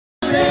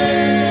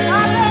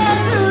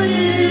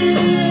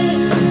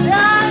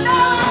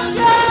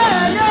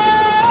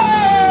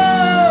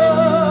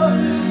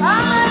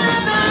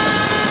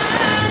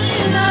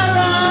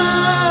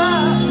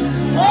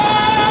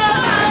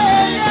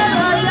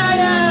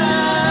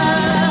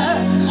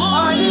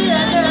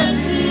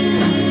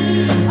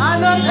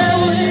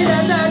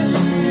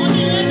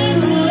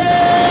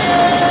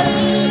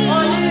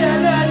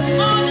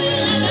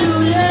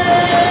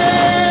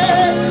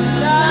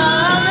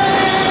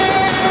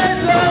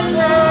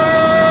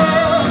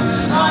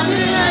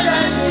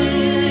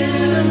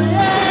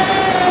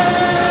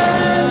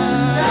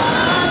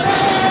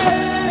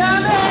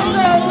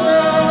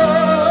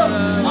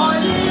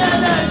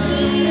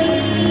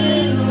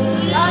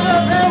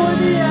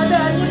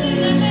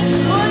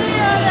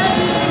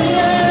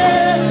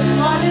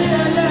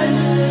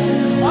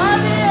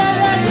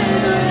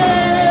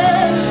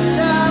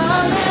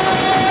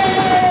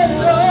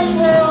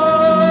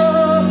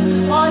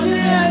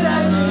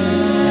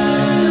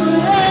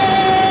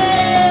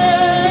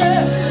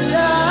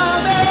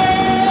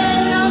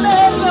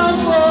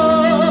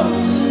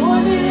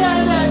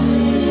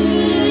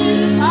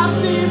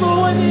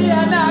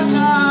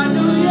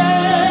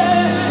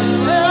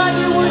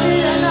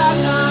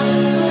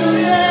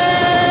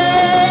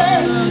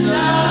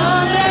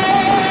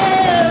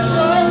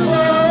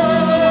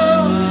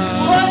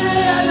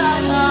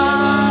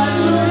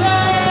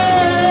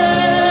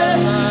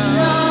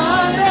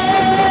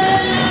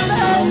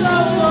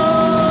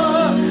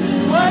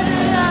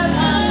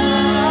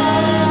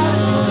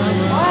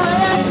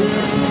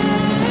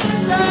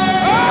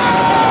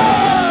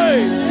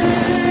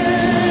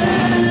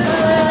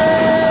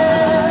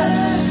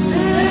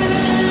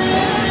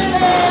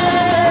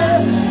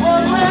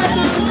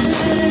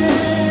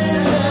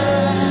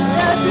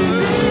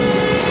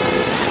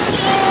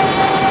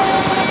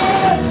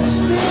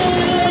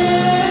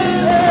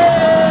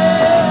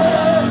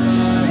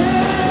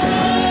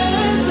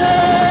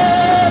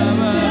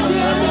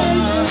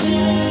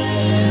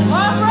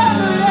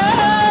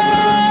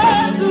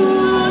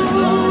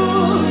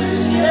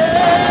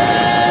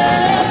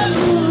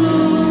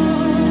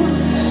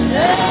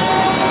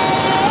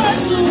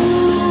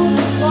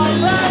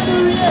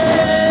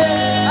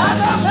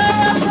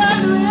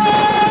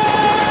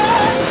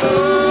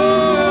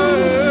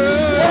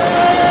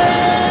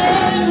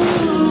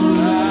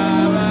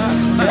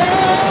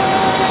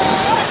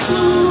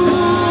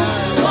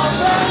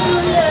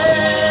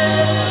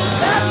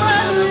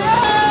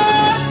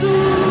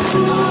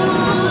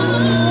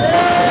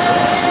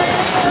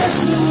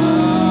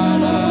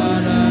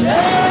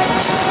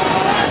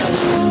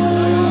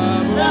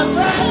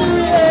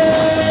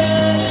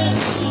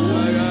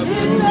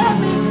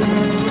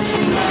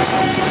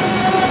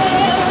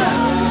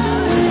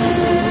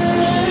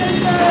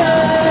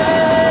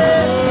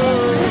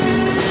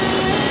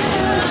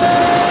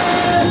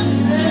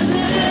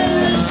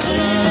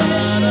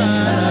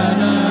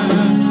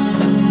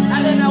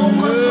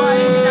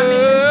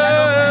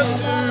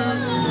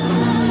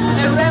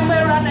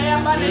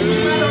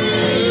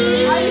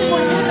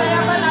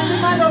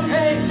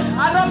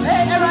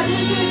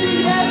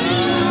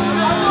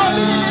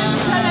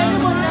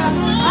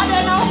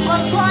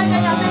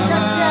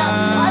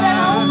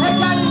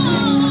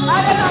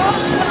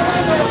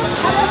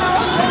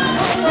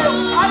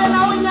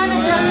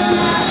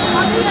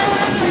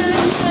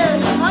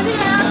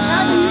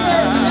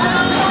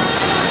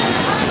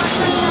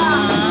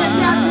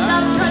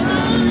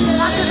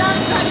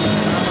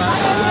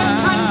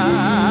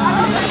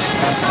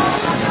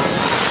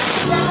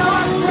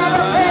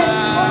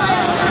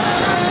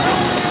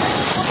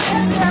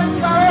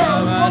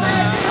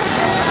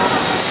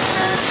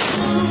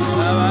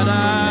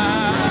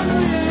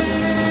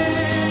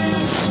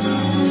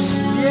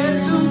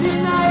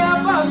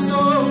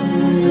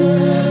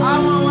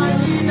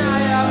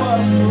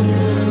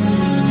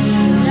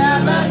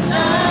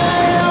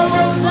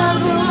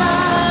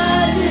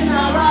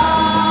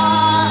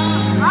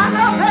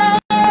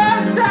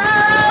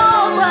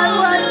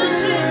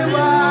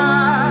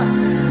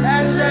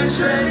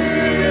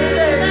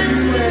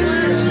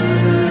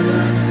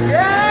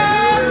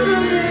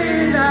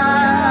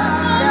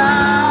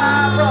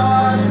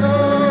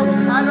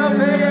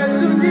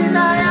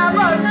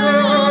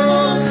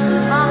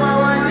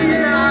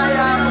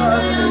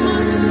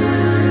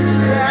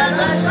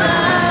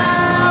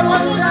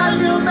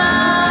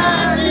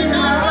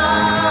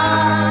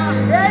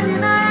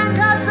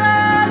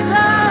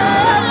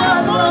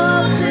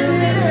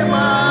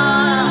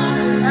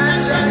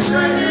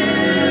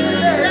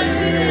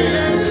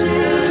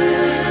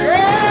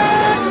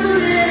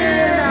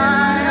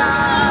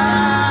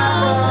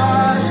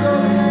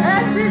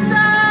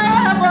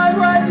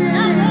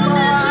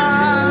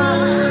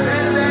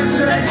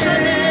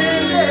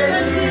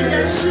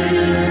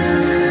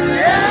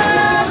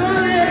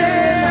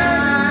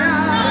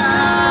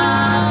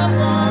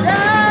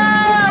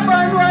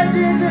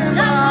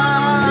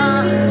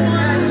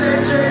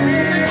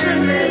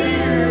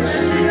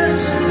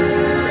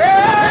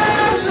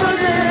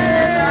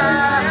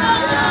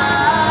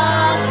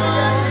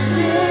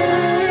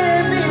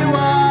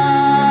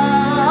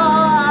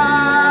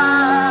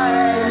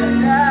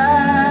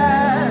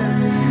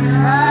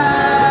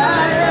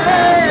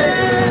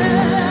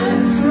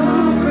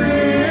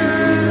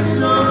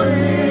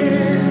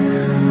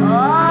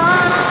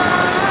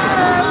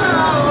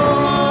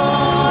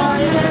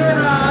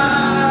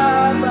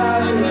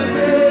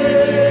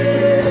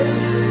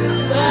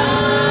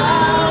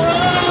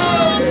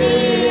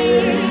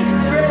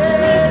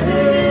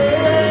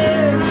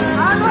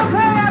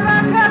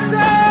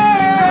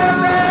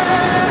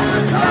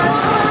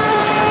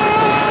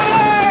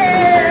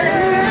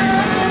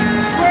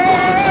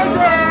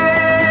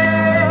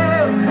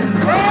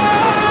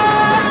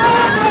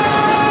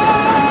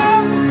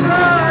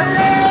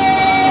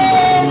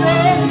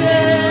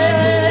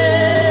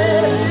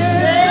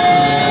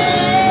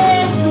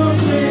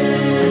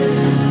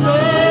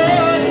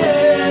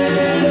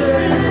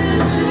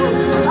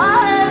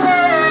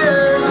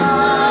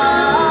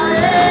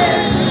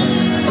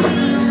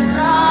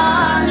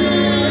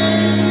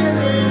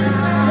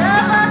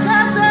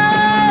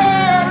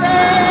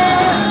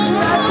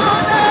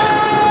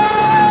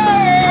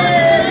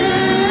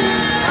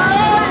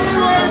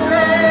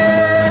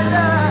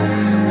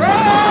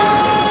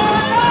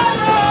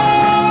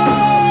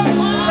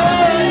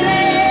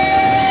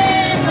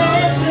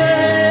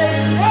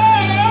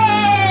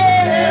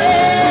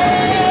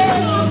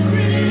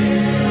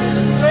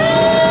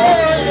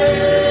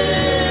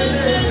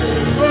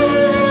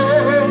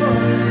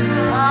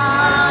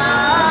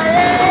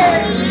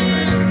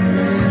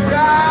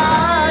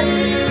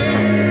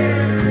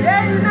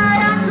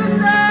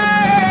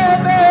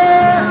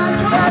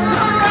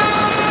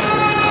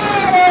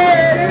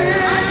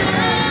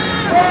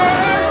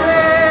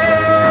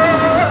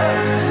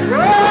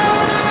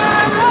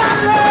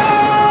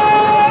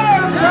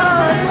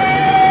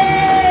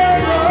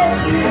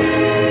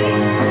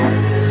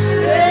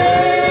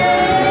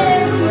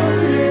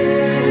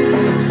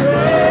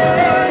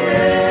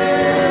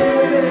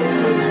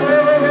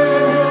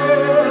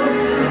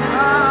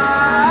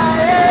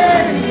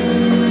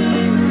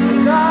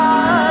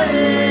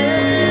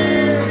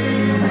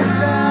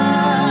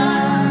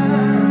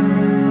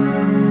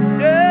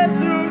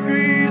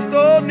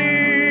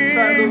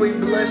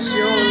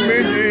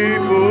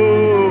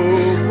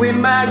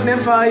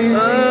magnify you,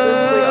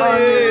 Jesus. We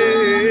honor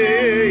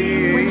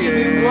you. We give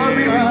you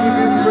glory. We give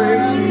you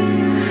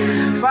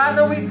praise.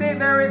 Father, we say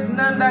there is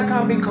none that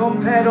can be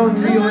compared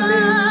unto your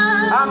name.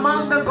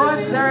 Among the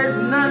gods, there is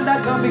none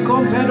that can be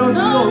compared unto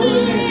your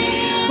holy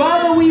name.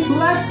 Father, we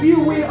bless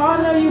you. We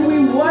honor you.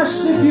 We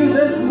worship you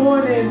this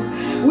morning.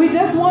 We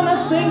just want to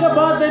sing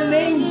about the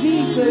name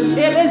Jesus.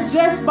 It is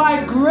just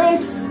by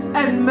grace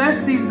and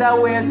mercies that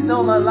we are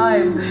still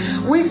alive.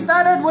 We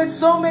started with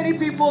so many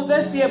people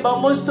this year,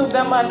 but most of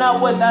them are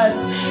not with us.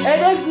 It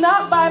is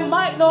not by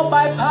might nor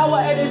by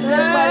power, it is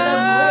just by the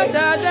grace.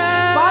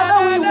 Father,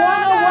 we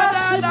want to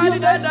worship you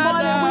this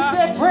morning. We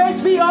say praise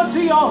be unto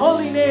your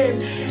holy name.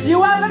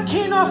 You are the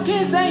King of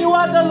kings and you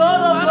are the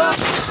Lord of lords.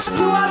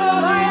 You are the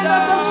Lion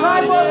of the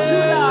tribe of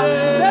Judah.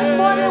 This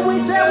morning we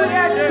say we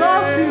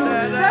exalt you.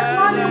 This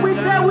morning we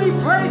say we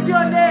praise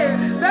your name.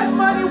 This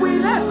morning we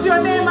lift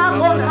your name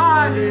up on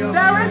high.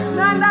 There is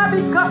none that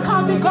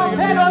can be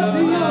compared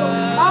unto you.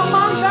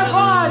 Among the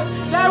gods,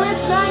 there is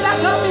none that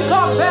can be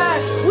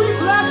compared. We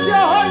bless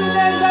your holy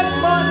name this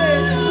morning.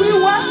 We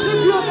worship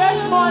you this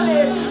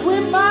morning. We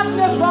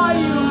magnify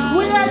you.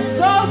 We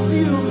exalt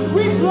you.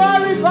 We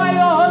glorify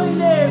your holy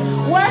name.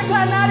 Words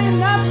are not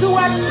enough to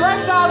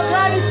express our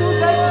gratitude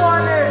this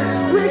morning.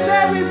 We say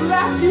we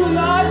bless you,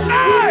 Lord.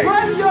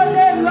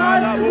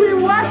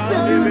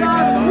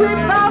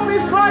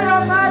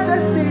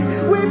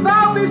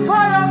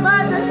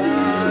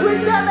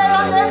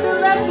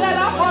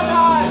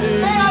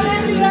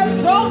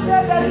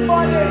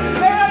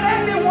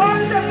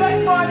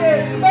 morning.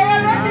 May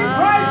your name be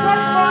praised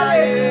this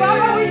morning.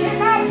 Father, we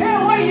cannot pay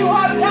what you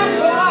have done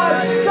for us.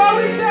 So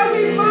we say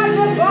we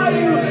magnify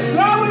you.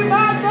 Lord, we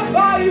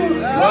magnify you.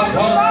 Lord,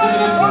 we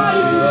magnify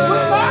you. We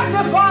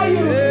magnify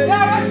you.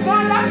 There is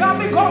none that can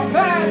be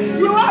compared.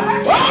 You are the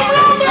King.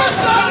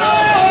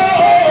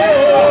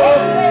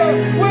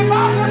 We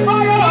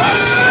magnify your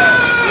holy name.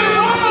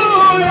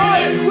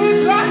 We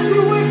bless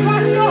you. We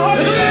bless your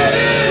holy name.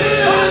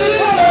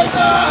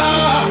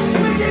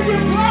 We give you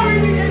glory.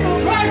 We give you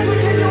praise. We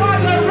give you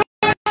honor.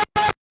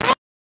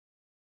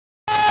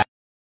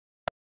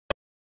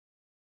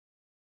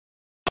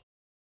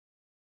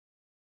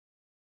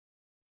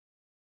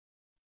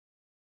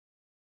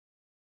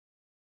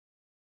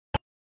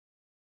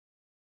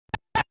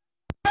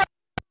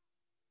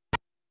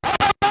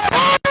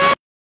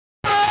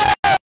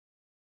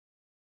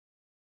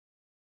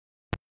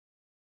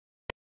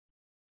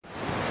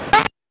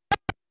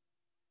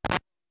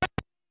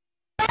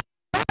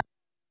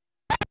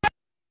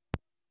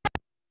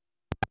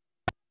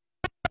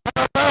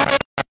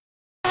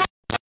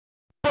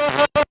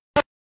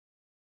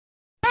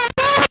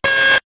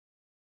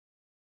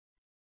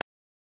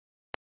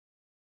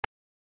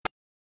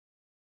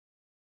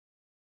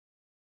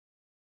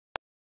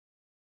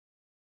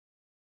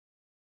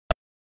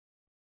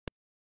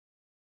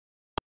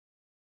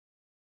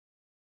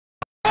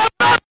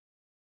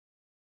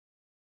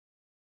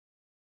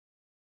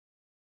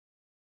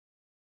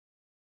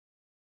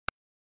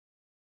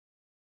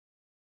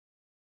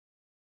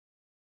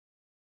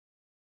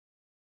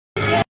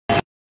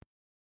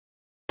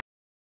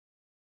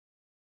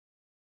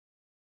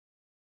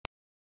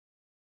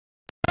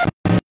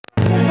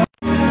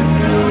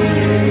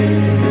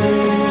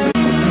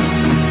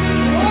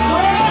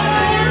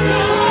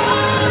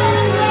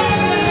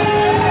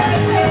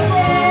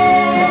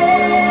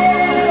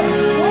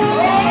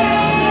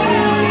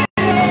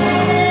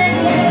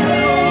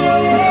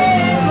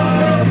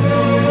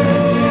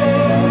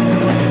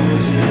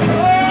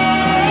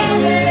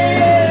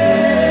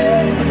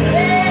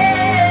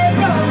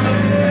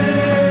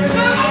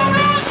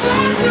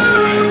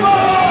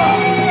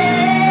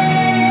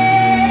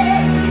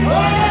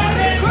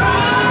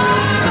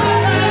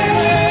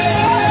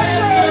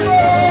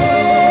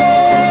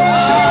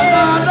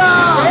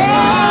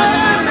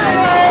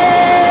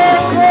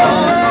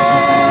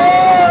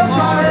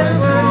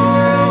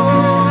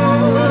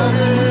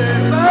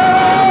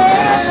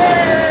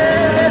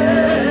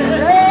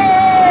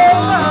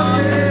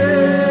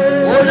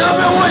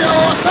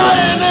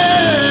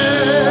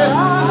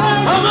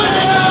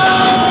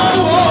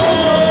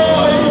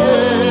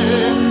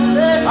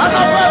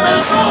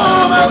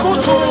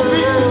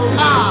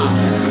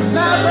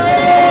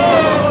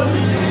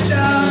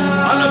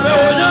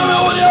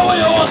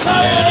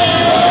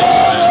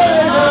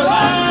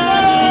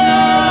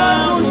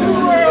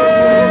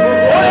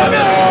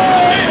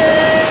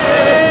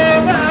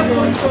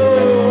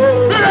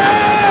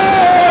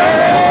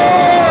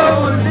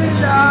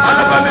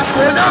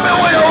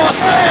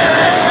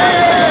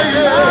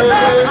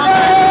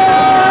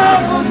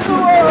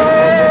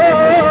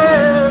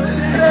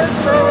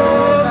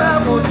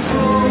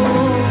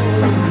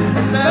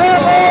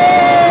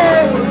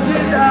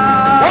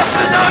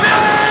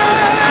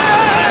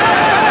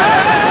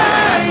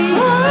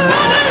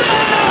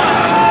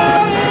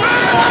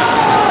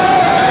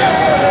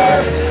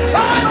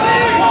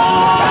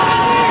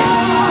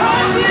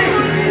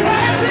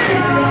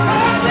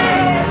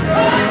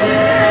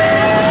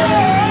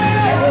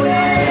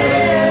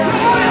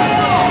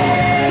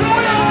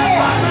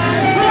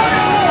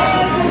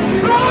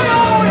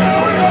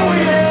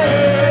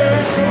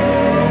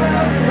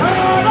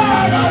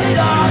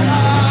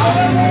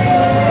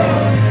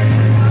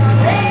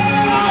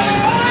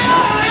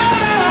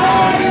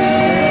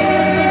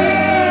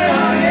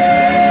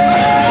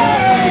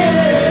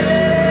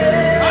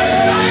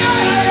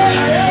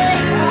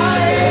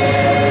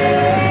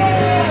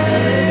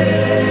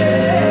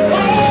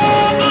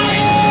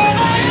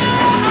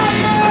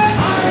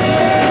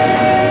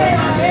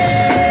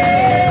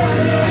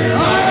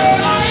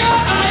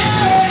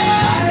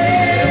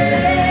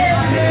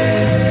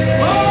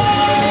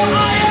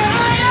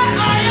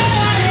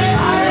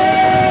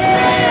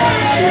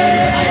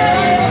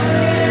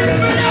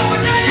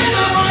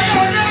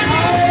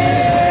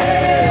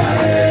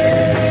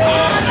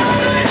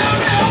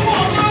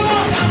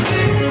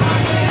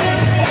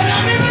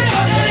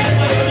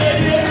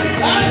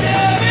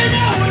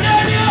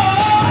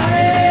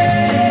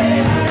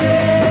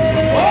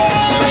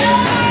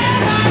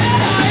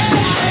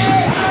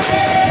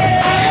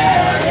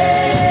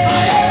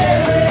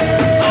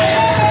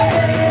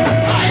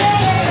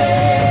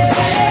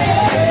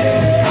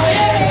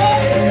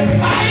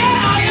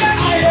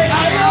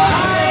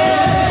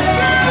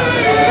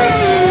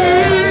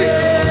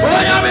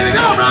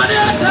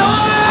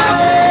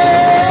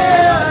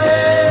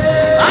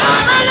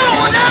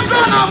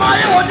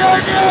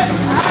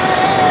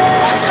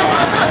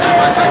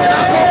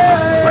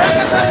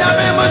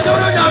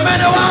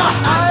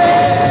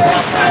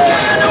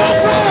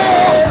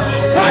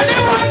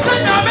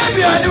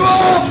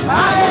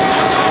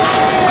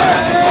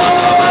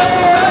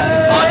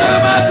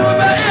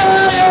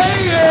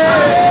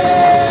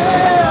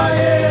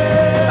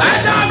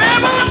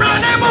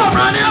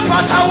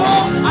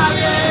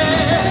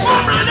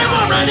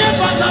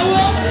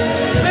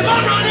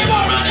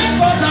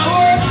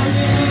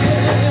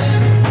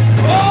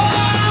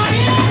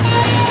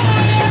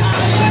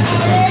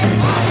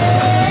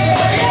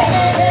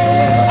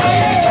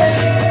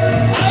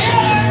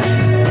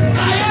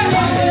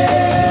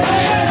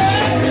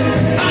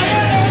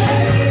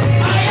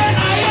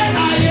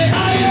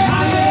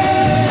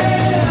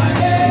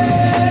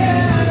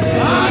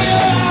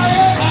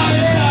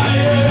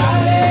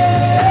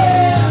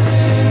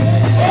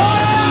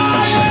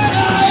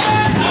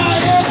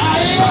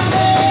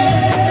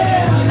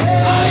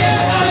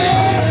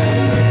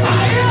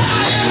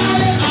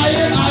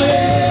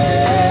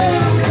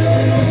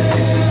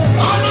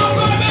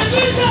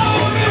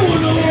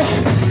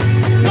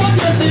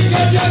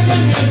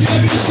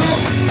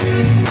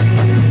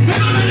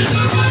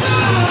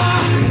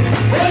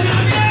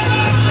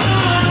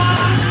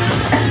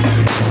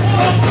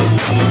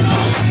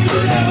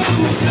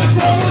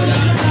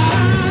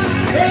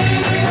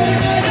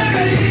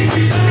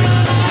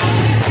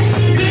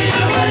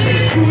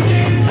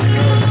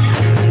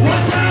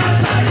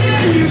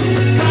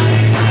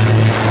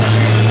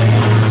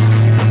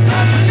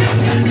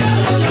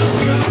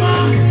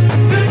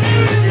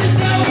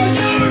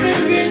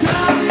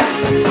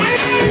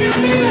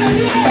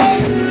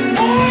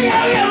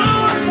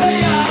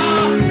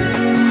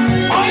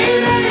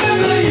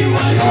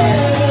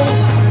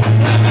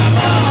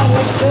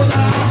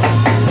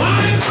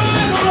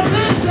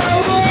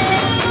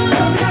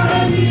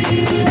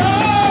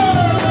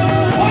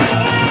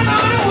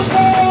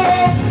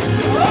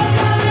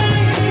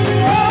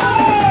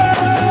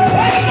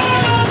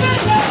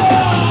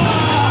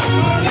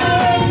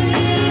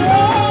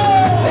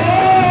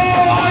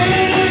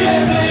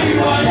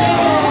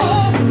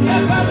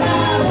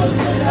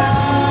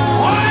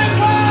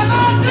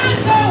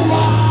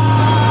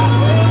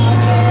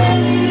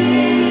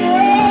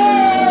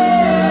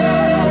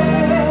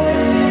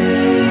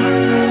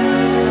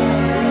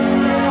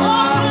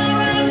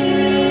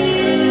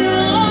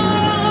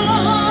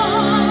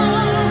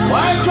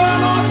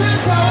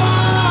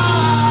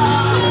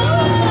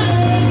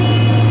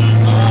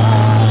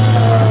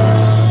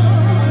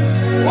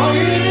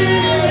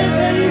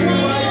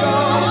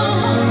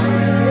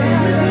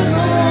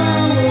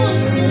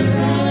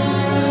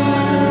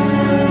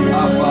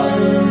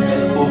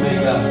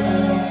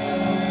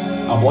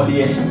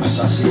 Awie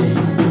asase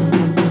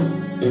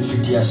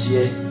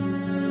efitiase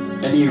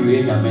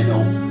anyway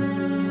yameno.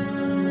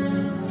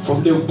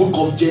 From the book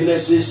of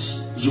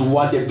Genesis you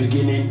are the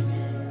beginning,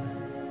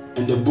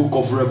 in the book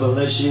of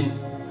Revelation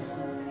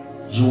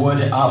you are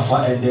the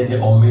Alpha and then the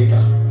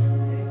Omega.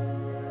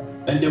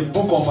 In the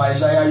book of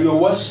Isaiah you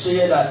once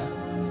say that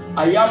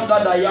I am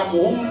that I am,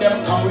 whom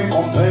them can we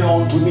compare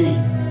unto me?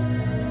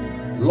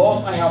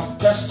 Lord, I have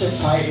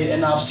testified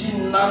and I've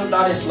seen none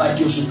that is like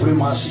your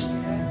supremacy.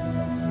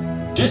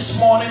 This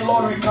morning,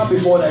 Lord, we come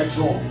before thy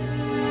throne.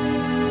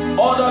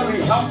 All that we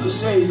have to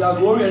say is that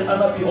glory and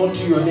honor be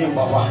unto your name,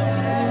 Papa.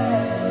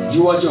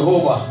 You are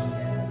Jehovah,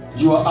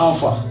 you are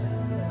Alpha,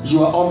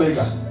 you are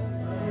Omega.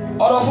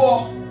 Out of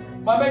all,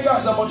 my maker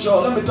is among you.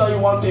 Let me tell you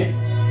one thing.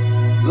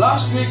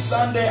 Last week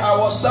Sunday, I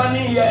was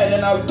standing here and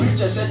then I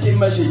preached a certain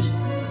message.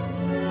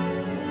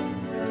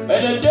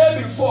 And the day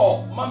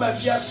before, Mama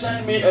Fia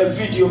sent me a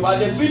video, but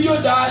the video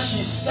that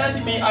she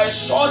sent me, I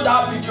saw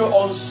that video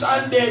on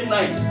Sunday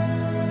night.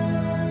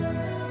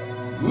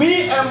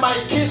 Me and my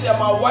kids and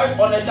my wife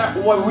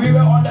we were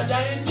on the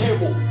dining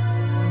table.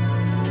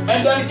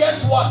 And then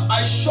guess what?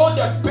 I showed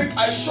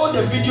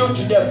the video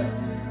to them.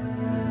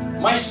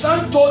 My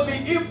son told me,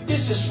 if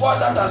this is what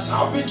that has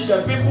happened to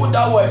the people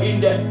that were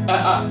in the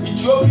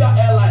Ethiopia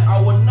airline,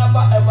 I will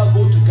never ever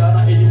go to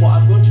Ghana anymore.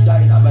 I'm going to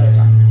die in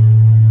America.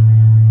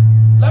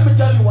 Let me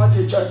tell you one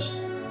thing, church.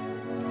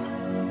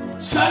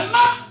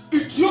 Sena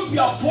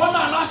Ethiopia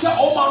fona na se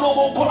oma no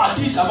mo ko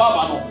Addis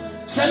Ababa no.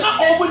 Sena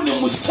omo ni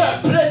mu se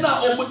pre na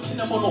omo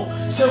tinemo no.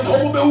 Se ko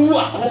mo be wu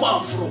akoma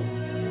amfro.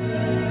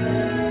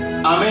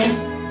 Amen.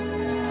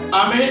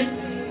 Amen.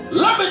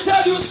 Let me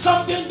tell you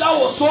something that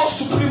was so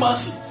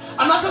supremacy.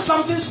 And I said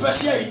something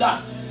special in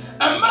that.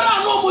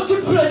 Emra no mo ti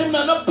plane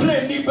na na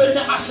plane ni be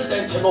na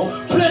accident no.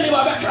 Plane ni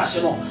ba be crash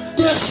no.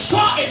 They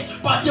saw it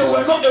but they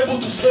were not able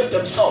to save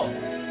themselves.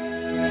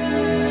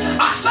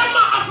 Asama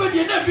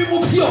afedi na bi mu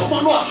pio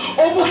mo no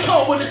obu ka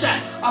obu ni say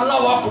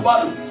Allahu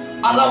Akbar,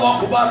 Allahu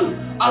Akbar,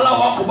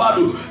 Allahu Akbar.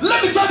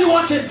 Let me tell you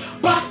one thing,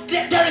 but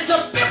there is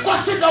a big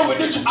question that we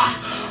need to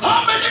ask.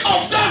 How many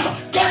of them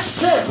get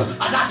saved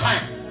at that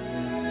time?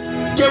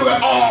 They were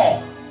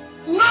all.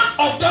 None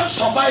of them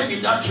survived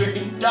in that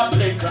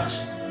plane crash.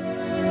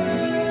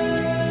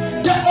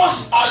 There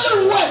was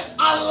only one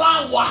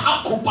Allahu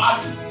Akbar.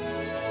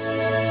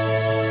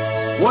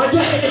 Were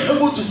they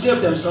able to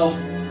save themselves?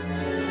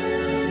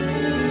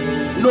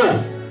 No.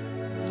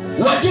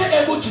 Were they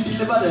able to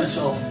deliver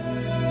themselves?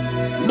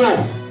 No.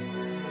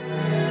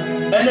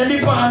 And then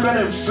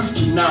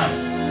 159.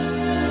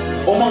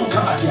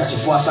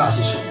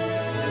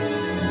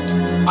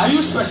 Are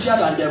you special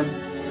than them?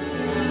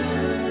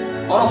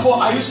 Or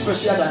are you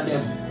special than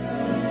them?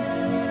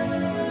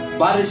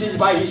 But it is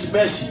by his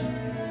mercy.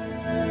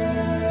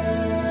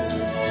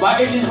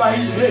 But it is by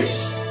his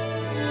grace.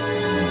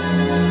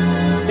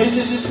 This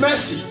is his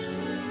mercy.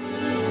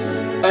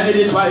 And it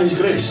is by his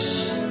grace.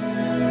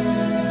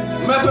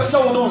 Me pesa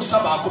wo don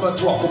saba akoba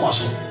to akoma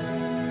so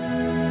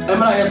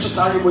emra ye to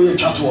sane mo ye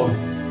twato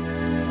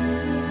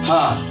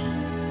ha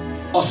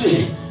o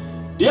se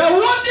dia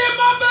wonde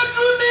ma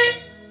bedru ni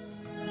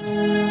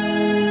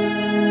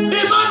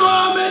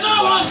Emmanuel me na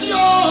wasi o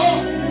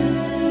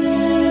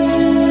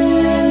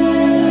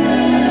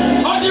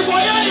odi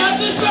boya ni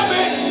ati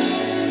sebe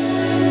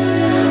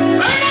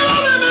ena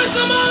me me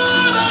sama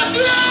na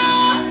fia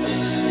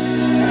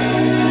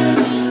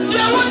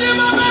dia wonde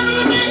ma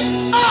bedru ni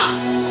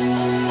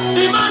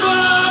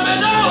Emmanuel me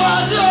na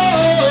wasi o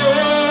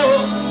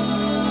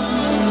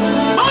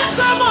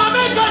Masama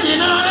me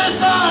kanina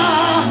nesa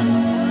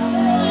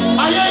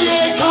ayeye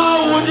ka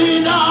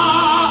wudina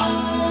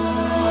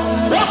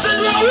wasi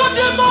dia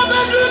wudi ma me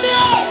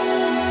dunia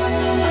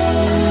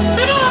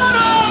Emmanuel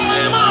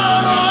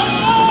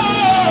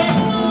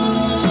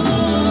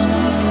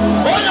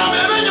onya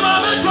me me ma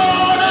me to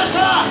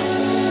nesa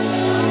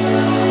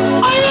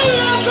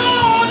ayeye ka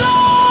wuda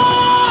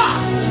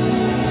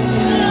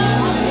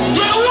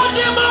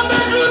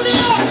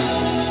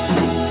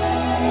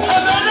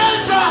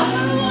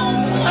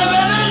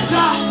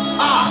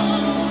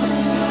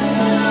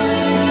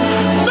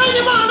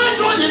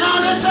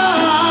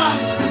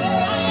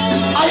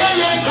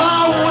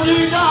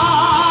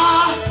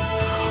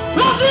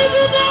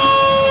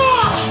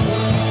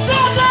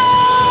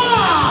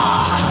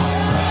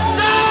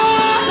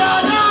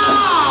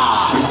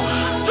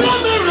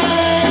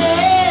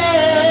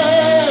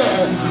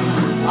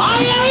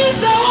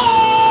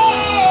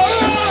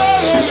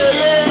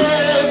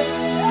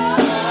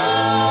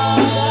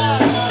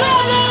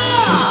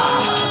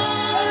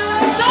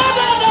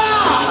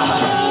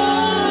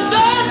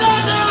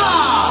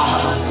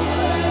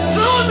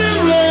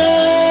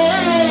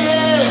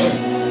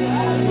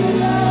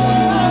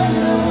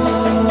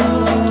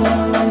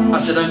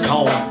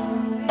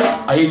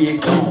ayeye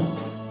kan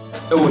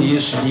ewo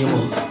Yesu ni mo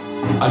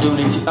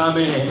adoniti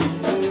amen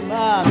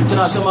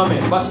tena sema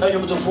amen but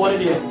ayum to phone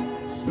there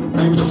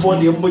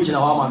mo gina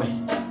wa mame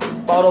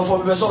power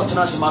for me so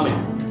tena sema amen.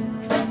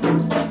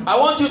 I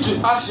want you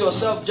to ask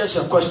yourself just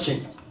a question.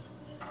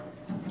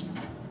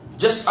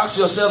 Just ask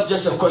yourself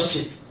just a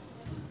question.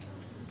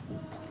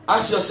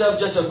 Ask yourself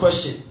just a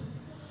question.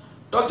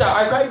 Doctor,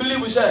 I can't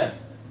believe we said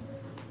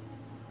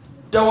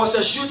there was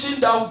a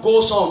shooting that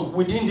goes on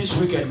within this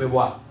weekend.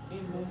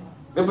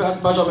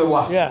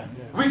 Yeah.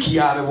 Wiki,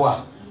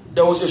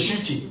 there was a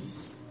shooting.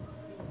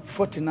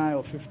 49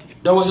 or 50.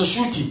 There was a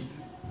shooting.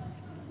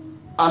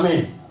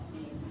 Amen.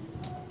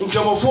 In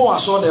Clemophone, I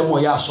saw them.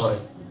 Yeah, sorry.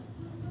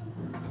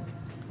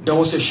 There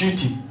was a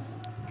shooting.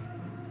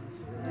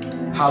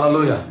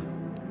 Hallelujah.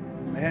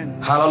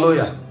 Amen.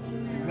 Hallelujah.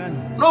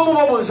 Amen. No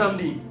more on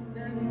something.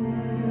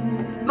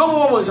 No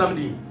more on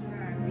something.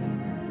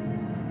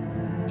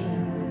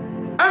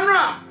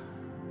 Amra.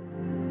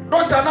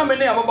 Doctor, na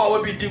mene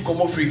ababa we bi din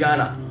komo free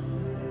Ghana.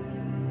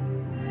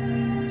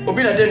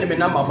 Obi na den me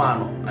number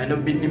man. I know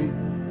bi nim.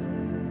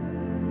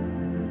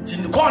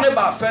 Tin call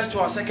about first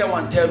one, second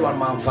one, third one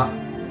man fa.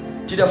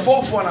 To the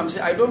fourth one I'm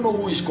saying I don't know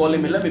who is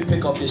calling me. Let me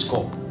pick up this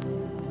call.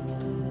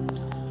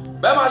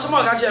 But my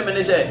someone catch me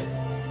and say,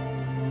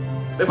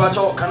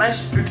 "Bebacho, can I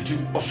speak to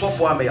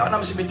Osofo Ame?" And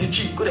I'm saying,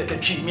 "Meeting, go dey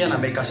catch me and I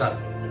make us up."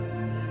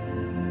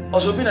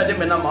 Also bi na den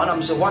me number and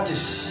I'm saying, what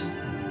is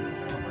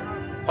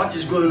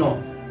going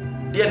on?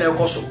 Dear na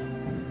ekoso.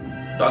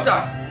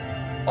 Doctor,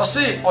 o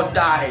say or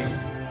die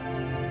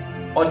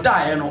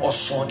no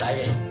oso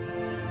die.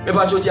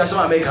 Bebacho ti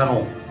asema America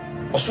no.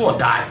 Oso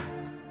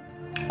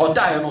or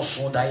die no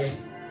so die.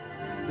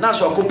 Na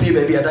so akopi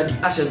baby adadi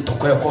ase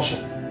ntokwa ekoso.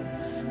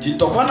 Ti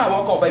ntokwa na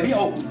wako baby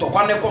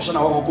ntokwa na ekoso na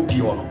wako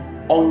kopi ono.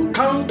 On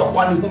kan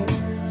ntokwa ne hupi.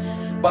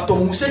 But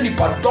on se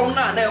nipa dom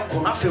na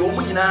eko na fe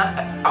omu nyina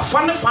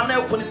afane fane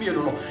eko ne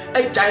mienu no.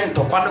 E giant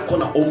ntokwa ne ko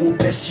na omu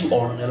pesi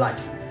on the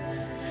life.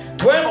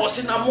 When I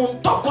say na mo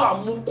ntokwa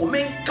amu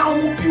komen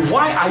kan hupi,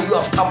 why are you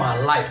after my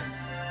life?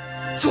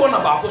 Si wana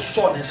ba ko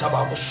so ne sa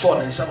ba ko so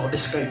ne sa no de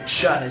sika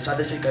twa ne sa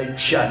de sika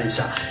twa ne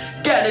sa.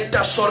 Get it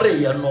that sorry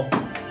ye no.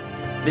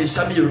 They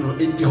sami you no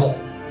in the home.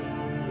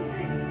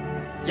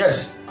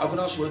 Yes, I could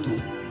not swear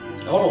to.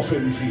 I want to free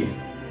me free.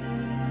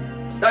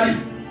 Daddy,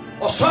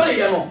 oh sorry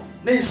ye no.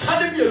 They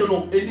sami you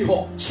no in the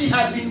home. She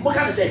has been, what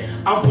can I say?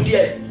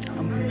 Amputated.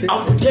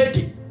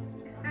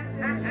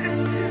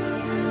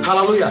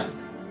 Hallelujah.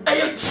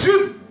 I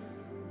true.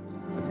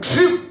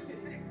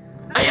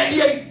 I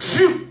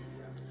true.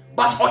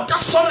 But on that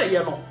sorry ye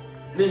no.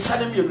 They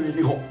sami you in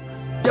the home.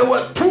 There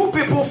were two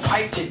people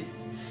fighting.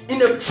 In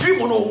the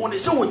tribunal, when they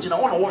say, "What you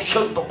want to wash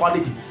out the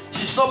quality?"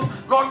 She's not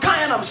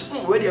kind. I'm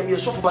saying, "Where am I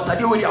so for?" But I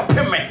do where you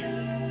pay me.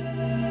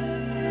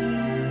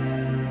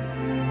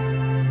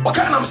 What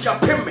kind of say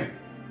pay me?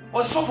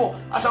 Also, for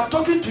as I'm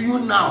talking to you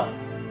now,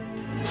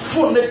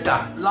 phone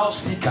that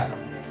loudspeaker,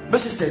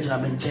 message stage and I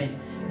maintain.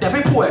 The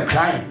people were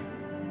crying.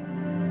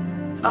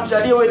 I'm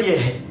saying, "Where you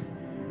here?"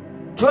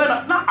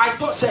 Now I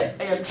thought say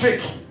a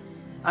trick,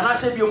 and I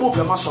said, "You move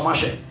from my so I'm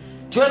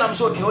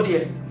so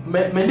okay.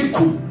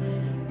 Meniku.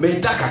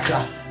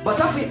 But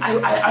after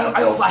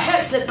I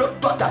overheard said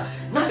doctor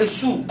na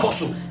esu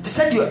koso they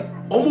said you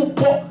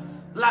omupo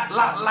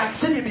like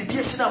said the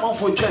BBS na man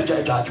for church no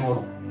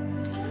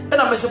and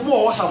I say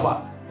more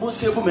WhatsApp mo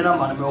save me na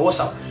man me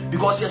WhatsApp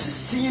because yes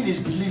seeing is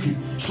believing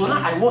so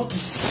now I want to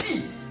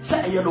see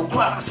say you no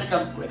cry say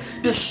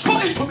they show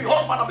it to me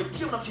all man of the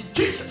say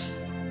Jesus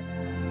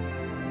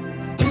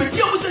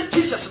Timothy say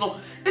Jesus no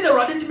in the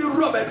radio me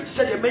rub baby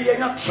said the may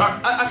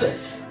track I said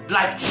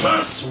like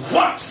trans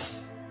wax.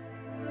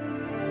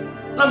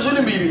 I'm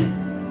saying, baby,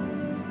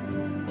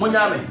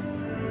 Monyame,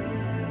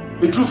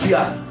 me drew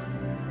fear,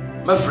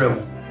 my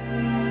friend.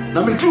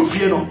 Now me drew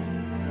fear no.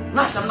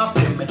 Now I'm not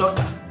paying my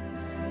daughter.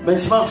 Me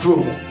man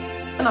from,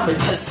 and I'm a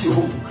testy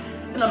home,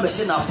 and I'm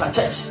saying after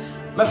church,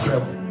 my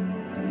friend.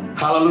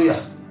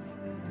 Hallelujah.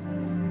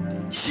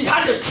 She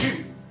had a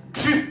dream.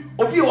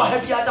 Obi wa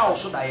happy ada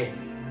also die.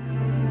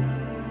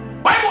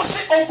 Bible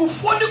say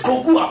ogufo ni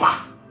kogu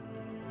apa.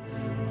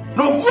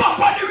 No gu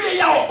apa ni we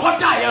ya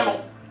okota ye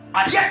no.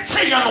 Ade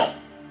che ye no.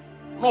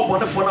 No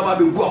bonne for na ba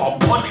be gu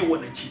upon e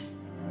won achi.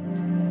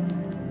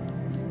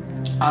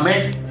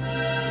 Amen.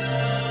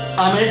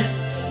 Amen.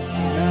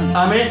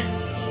 Amen.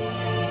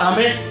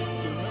 Amen.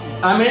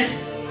 Amen.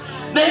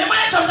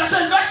 Nehemiah chapter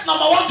 6 verse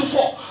number 1 to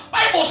 4.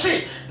 Bible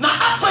say na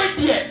afai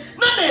die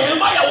na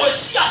Nehemiah was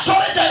see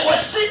sorry that was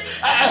see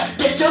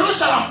the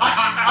Jerusalem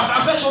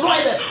affection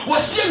right there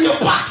was see your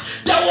part.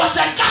 There was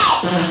a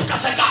gap.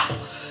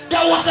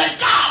 There was a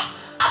gap.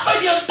 After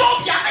the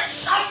Ethiopia and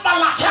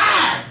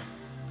Sambalata.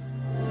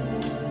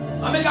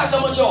 I make us so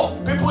much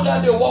people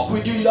that they walk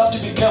with you have to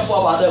be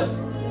careful about them.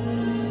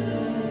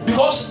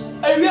 Because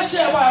we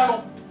say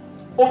about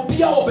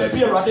Obia or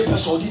baby a radical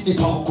person in the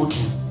power go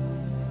through.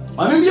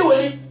 I mean you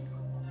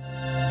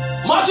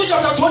Matthew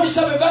chapter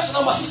 27 verse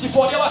number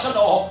 64. There was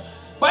no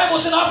Bible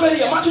says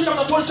Matthew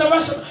chapter 27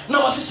 verse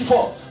number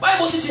 64.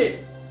 Bible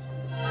says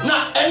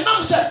now and now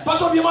said but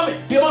be mommy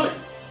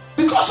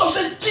because of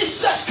say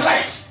Jesus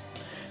Christ.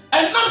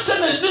 And now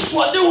saying this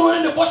one they were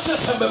in the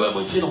process and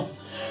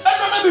and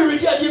let me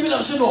read it giving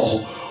them say no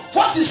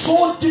what is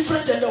so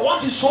different and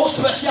what is so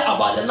special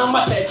about the number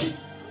 30.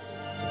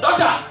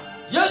 Doctor,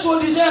 yes,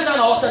 what this is and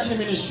I was starting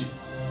ministry.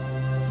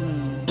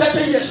 30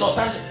 30 years no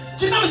stand.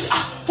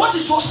 What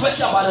is so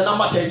special about the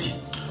number 30?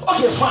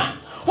 Okay, fine.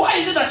 Why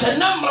is it that a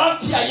number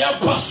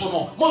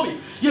personal? Mommy,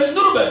 you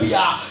know baby,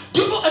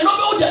 do you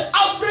know the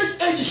average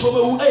age is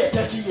over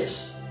 30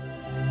 years?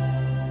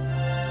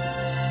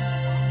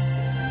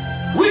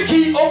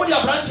 Wiki over the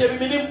branch every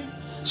minute.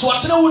 So I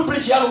tell you,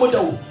 bridge yellow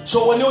window.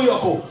 So when New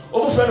York,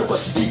 over friend of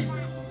Kwasibi.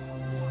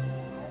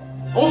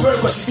 Over friend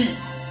of Kwasibi.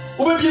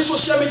 Over be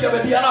social media,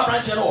 baby, and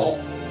branch and all.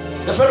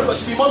 The friend of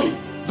Kwasibi, mommy,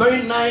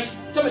 very nice.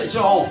 Tell me the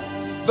home.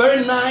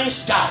 Very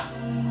nice guy.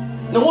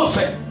 No one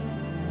fair.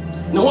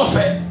 No one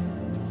fair.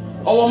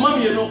 Our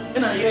mommy, you know,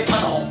 in a year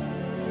can home.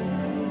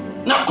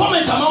 Now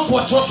comment amount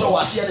for church or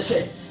was here to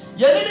say,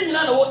 you didn't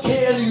know what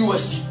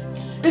KNUST.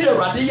 In a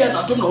radia, and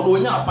I don't know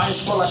when you're buying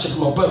scholarship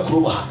no per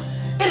crew.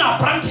 In a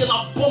branch in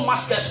a poor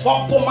masters,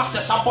 poor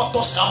masters,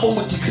 abortos,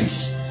 abom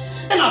degrees.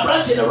 In a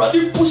branch in a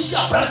radi push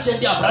a branch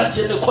and their branch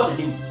in the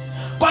colony.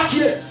 But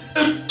here,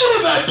 in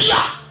Turubia,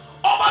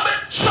 over the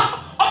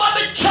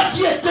chat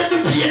here,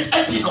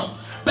 Etino.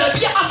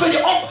 Baby, after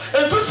the up,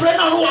 and friend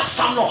and was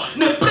some no,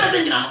 the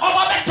breading and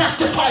over the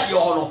testified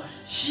your honor.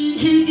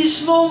 He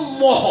is no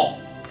more.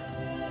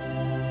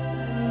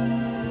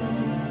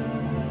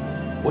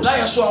 What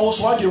I saw was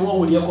what you want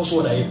with your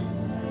coso.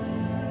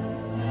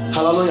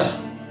 Hallelujah.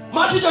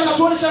 Matthew chapter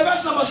 27,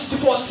 verse number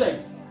 64 say.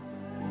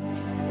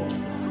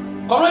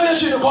 Come on,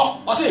 mention the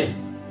call. I say.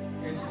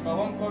 It's my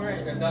one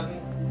correct and that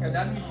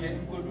me here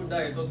could do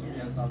that. It was me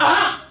and some.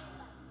 Now,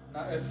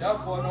 if you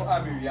have for no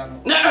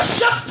Amiriano. Now,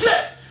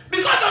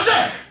 because of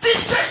that,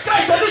 Jesus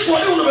Christ and this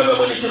one you remember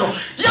when you know.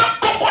 Ya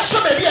kokosho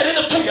baby I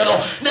didn't tell you know.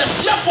 Na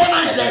sia for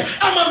na here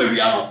am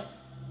Amiriano.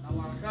 Now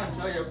one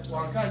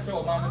can't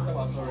show man say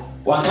was sorry.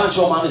 One can't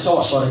show man say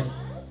was sorry.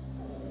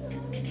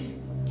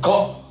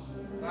 Go.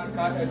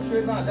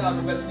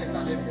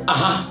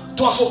 Aha,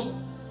 toaso.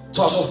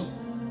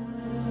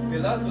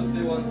 Pilato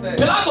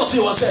say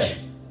one say.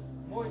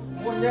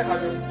 Monya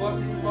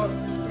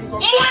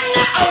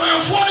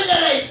awemfo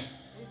nyele.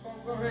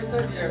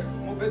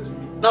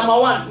 Number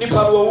one,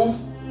 nipa wo.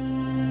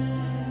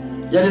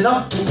 Ya de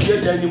na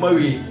tupie dan ni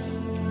mawie.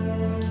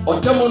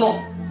 Otemo no,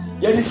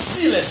 ya ni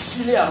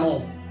sile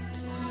ano.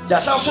 Ya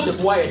san so de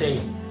boa ye den.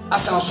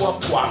 Asan so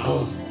to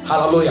ano.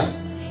 Hallelujah.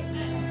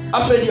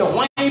 After the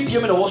one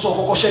PM the was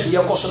of shed the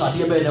cost on a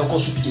dear bed and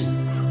cost to be.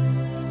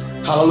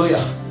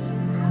 Hallelujah.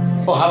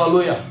 Oh,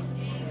 hallelujah.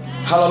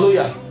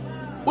 Hallelujah.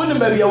 When the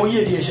baby are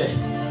here, dear say.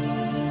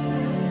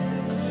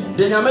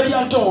 The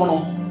Yamayan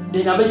Tono, the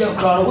Yamayan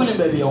crown, winning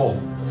baby. Oh,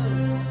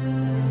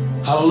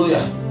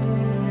 hallelujah.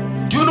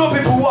 Do you know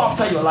people who are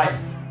after your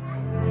life?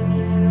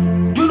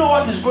 Do you know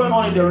what is going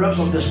on in the realms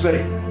of the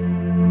spirit?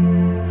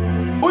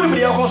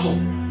 Only also.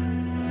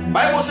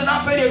 Bible says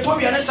now failure to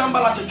be an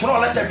example to throw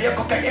let be a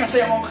cock and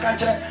say among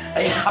country.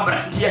 I have a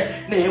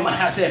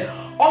Nehemiah said,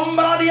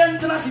 Ombradi and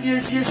Tenacity,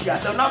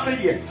 so now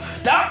failure.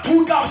 That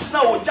 2 girls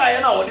now,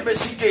 Giant or the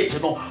basic gate,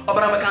 no,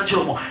 Abraham country.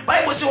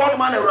 Bible says one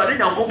man running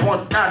a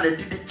coupon town and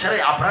did the cherry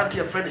apparently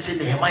a friend in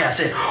Nehemiah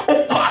said,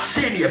 oh, God,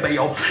 senior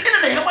bayo.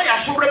 In Nehemiah,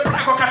 so reply,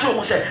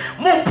 Cocacho said,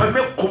 More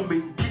permit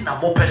commentina,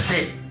 more per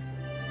se.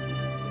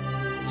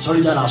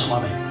 Sorry, Jan asked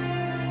mommy.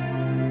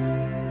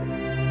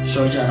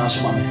 Sorry, Jan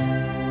asked mommy.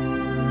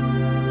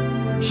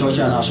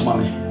 Shoja na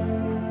sumame.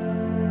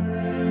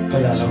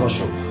 Paya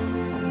zakosho.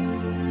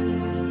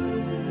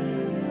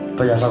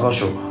 Paya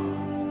zakosho.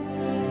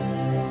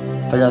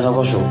 Paya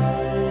zakosho.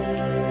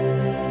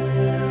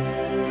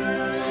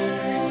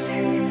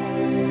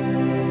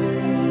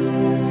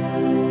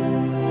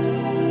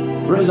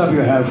 Raise up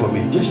your hand for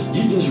me. Just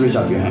raise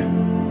up your hand.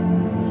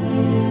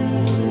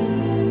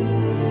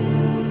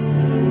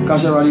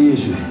 Kasarali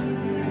Yesu.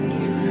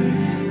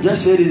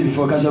 Just say this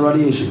before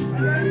Kasarali Yesu.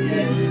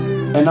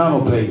 And now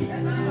no pay.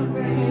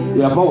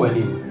 You are born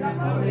him,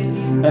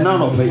 and now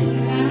no pay.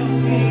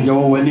 You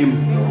are with him.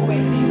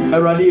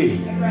 Eradi.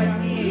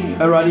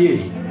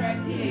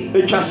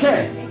 It can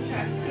say,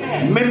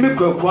 me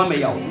go kwame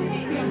yaw.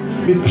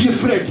 Me pie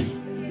Freddy.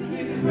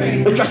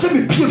 It can say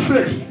me pie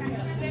Freddy.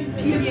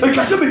 It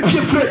can say me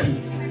pie Freddy.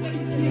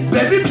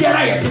 Baby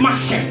biara yet ma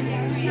she.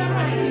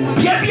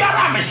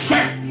 Biara me she.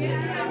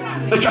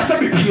 It can say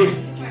me pie.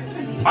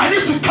 I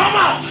need to come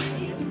out.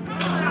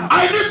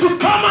 I need to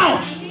come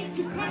out.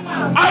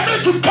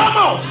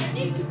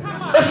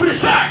 If we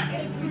say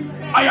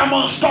I am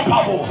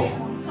unstoppable,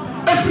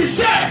 if we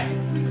say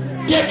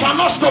they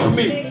cannot stop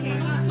me,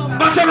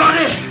 but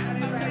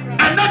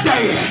another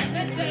day,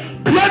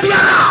 me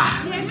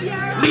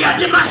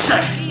adimase,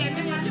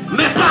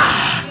 me pa,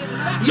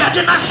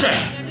 yadimase,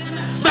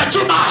 me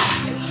tuma,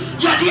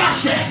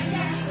 yadiase,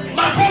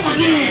 me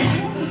pomodi,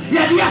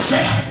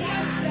 yadiase,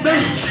 me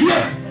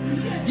tie,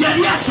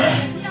 yadiase,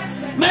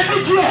 me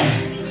tie,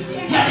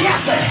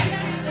 yadiase.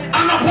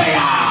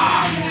 Anapaya.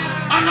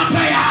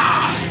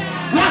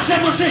 What's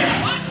the say?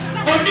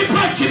 Only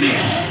part me.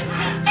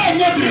 And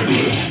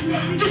baby.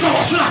 This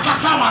was like a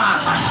summer.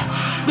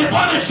 The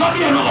body shall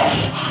be a little.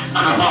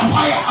 And a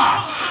fire.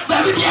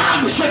 Baby,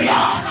 I'm Syria.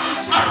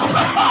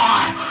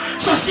 Anapaya.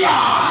 Socia.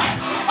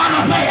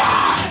 Anapaya.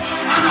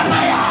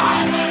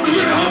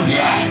 You know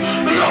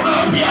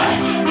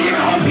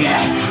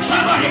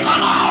Somebody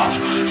come out.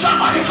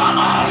 Somebody come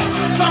out.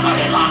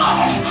 Somebody come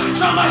out.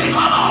 Somebody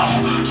come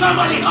out.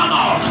 Somebody come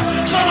out.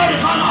 Somebody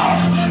come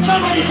out.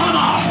 Somebody come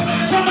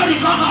out. Somebody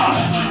come out.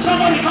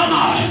 Somebody come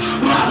out.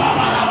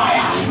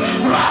 Rababarabaya.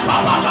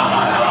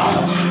 Rababarabaya.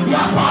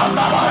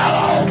 Yababarabaya.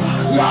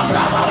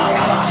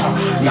 Yababarabaya.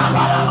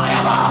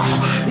 Yababarabaya.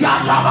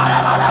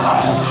 Yababarabaya.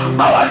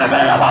 Power the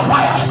bed of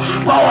fire.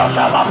 Power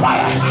of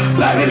fire.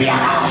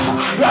 Beriana.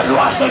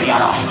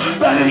 Yaduaseriana.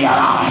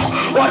 Beriana.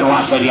 What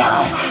was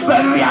Seriana?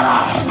 Beriana.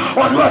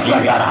 What was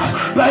Seriana?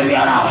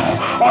 Beriana.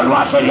 What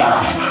was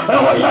Seriana?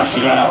 What was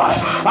Seriana?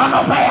 On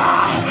the prayer.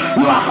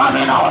 You are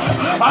coming out.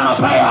 On the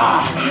prayer.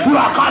 You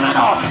are coming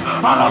out.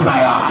 On the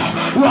prayer.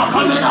 You are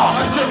coming out.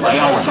 Where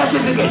your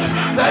certificate?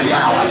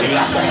 Beriana was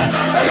yesterday.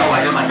 Where you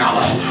were in now?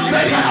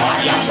 Beriana was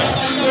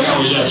yesterday.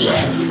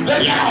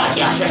 Beriana was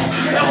yesterday.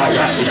 It was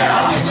yesterday.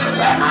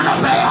 And on the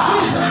prayer.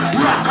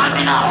 You are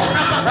coming out.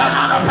 And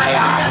on the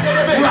prayer.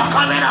 You are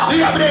coming out.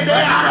 You are on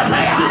the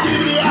prayer.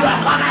 You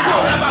are coming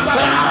out. You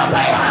are on the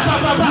prayer.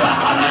 You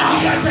are coming out.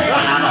 You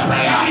are on the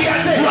prayer.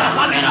 You are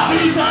coming out.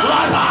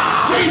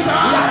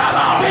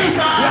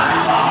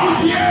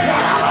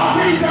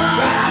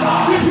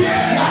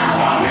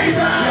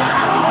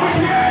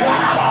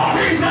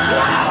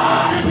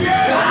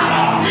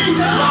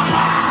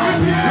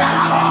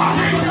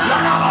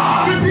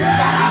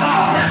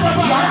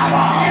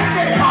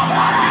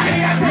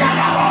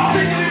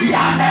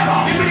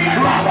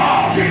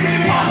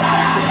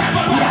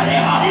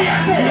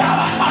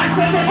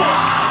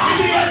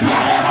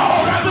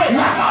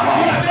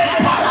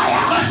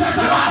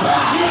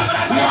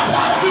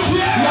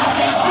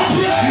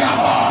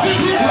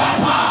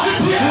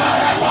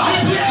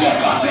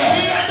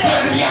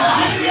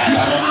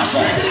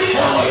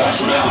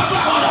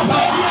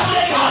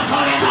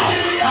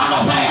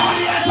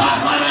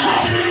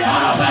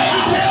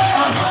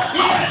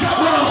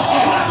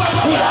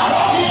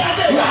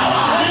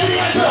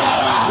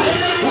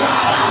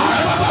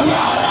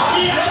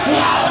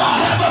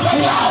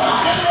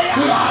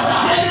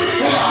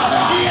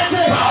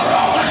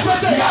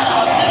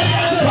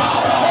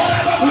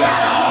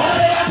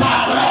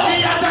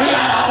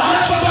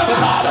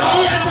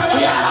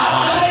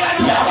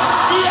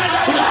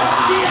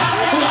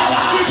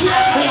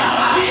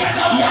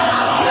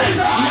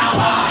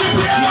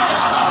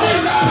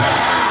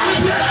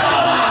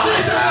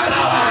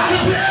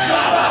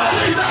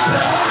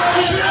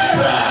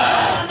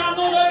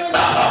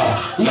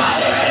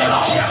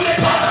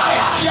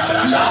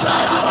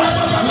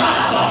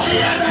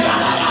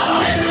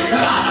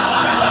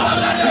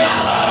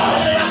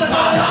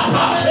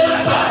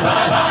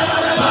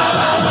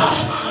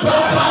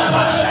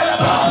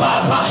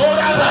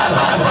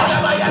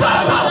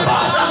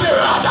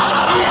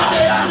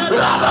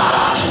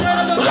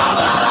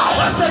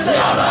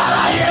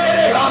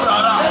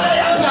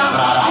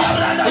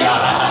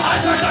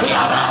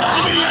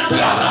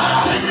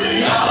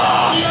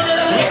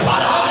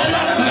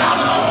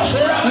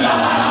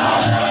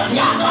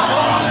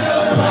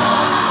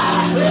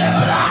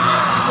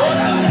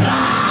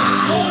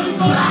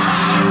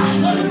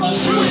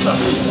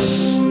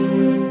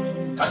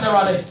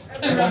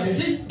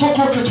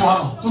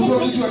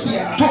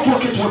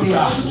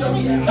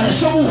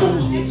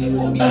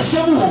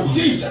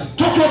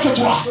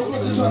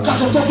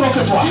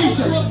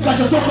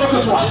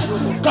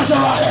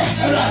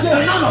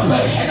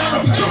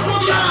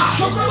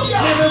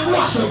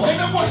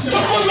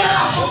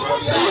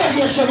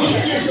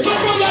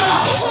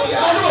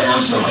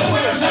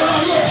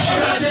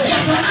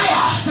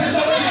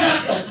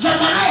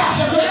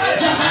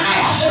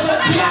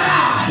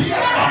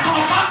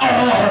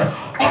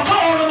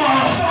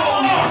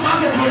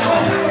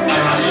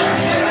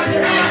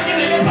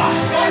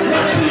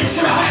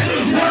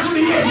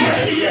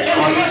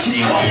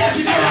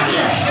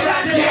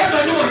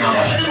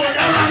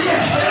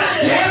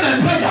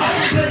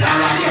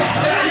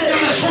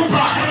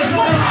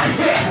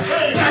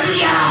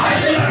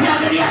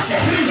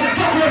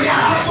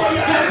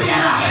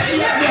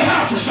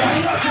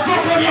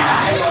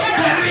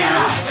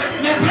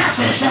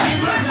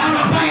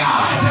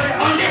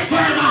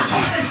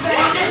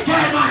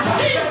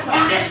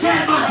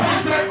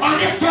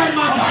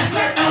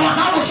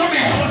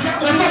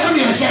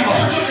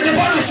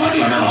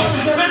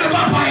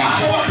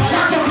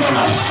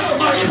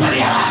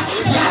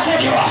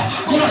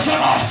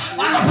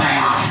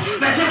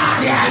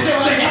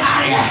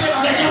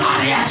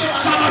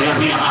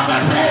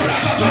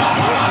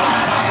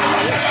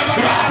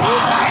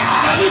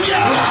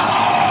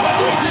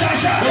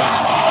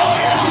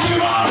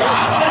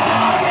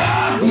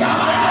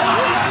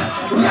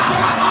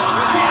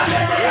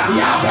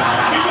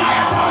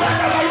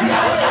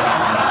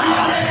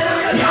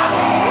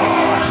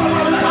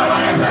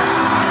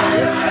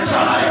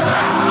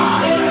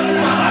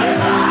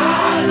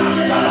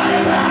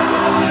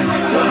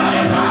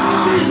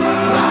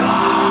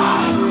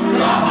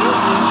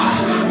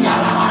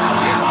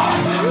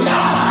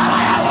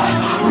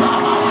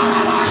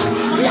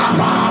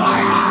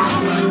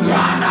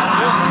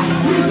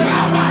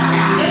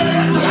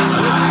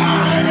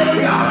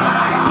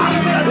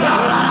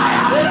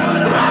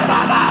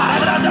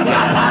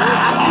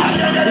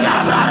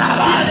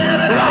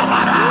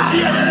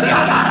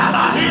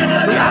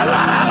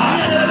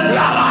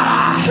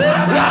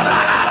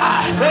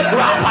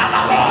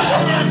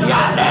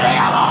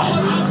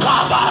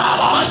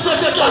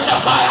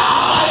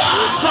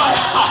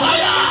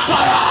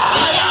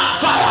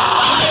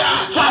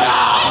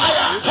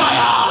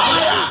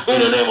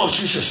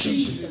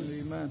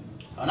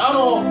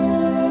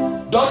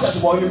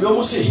 That's why you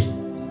almost say,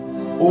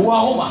 oh,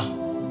 Wahoma,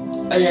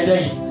 a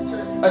day,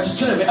 at the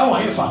children, our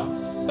heifer,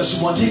 as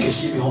you want to take a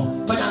see me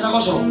home.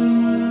 Pajazagos,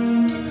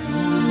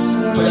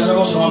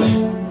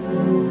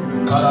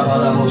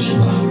 Carabala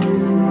Boshiba,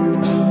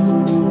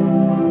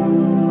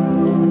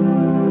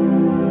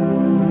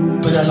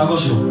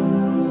 Pajazagos.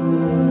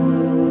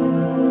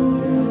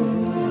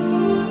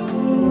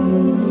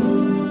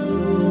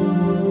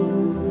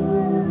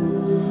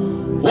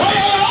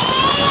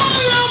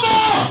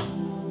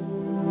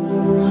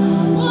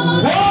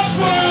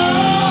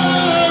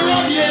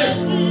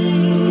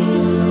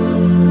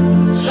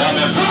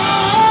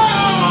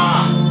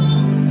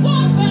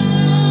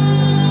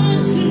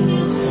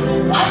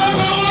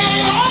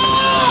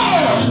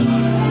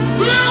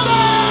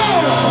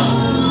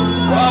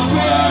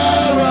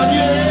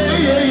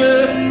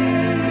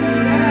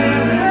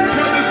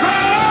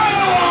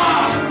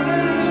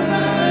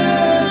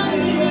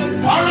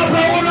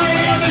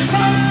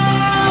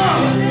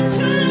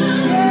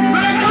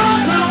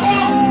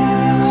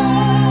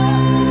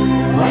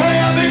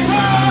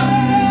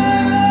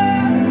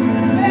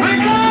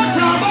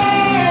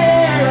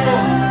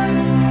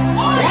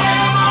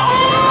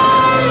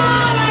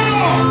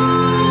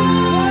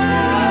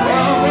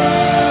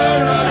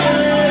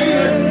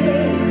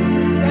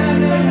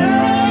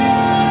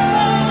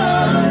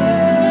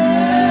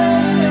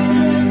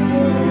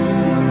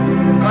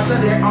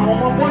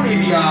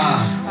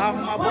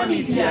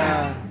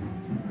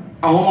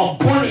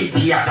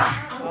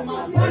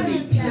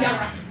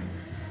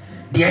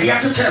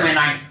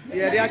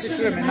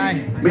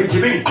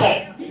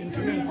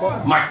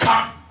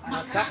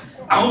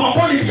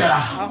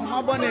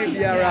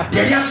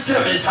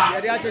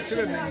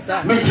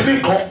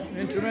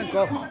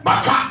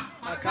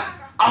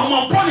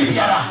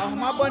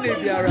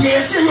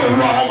 Yes, you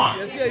are.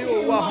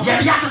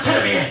 Yes,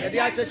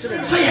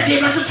 say a day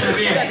to tell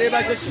me.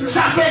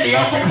 Safety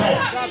of the poor.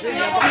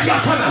 And your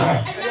family.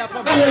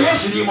 And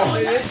yes, you are.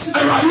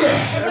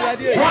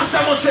 What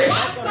someone say?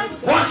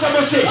 What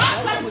someone say?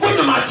 Put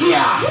the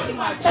Magia.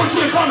 Put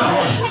your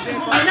family.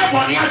 And your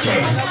body.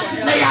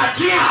 They are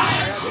dear.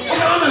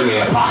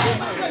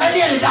 And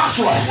yet that's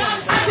what.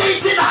 And they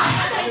did not.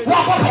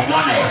 Walk up on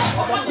money.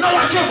 No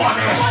one give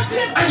money.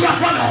 And your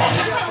family.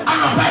 And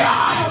a player.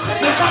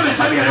 The family is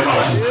a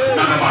beautiful.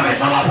 None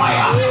is on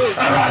fire.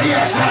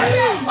 Yes, I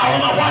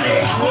want my money.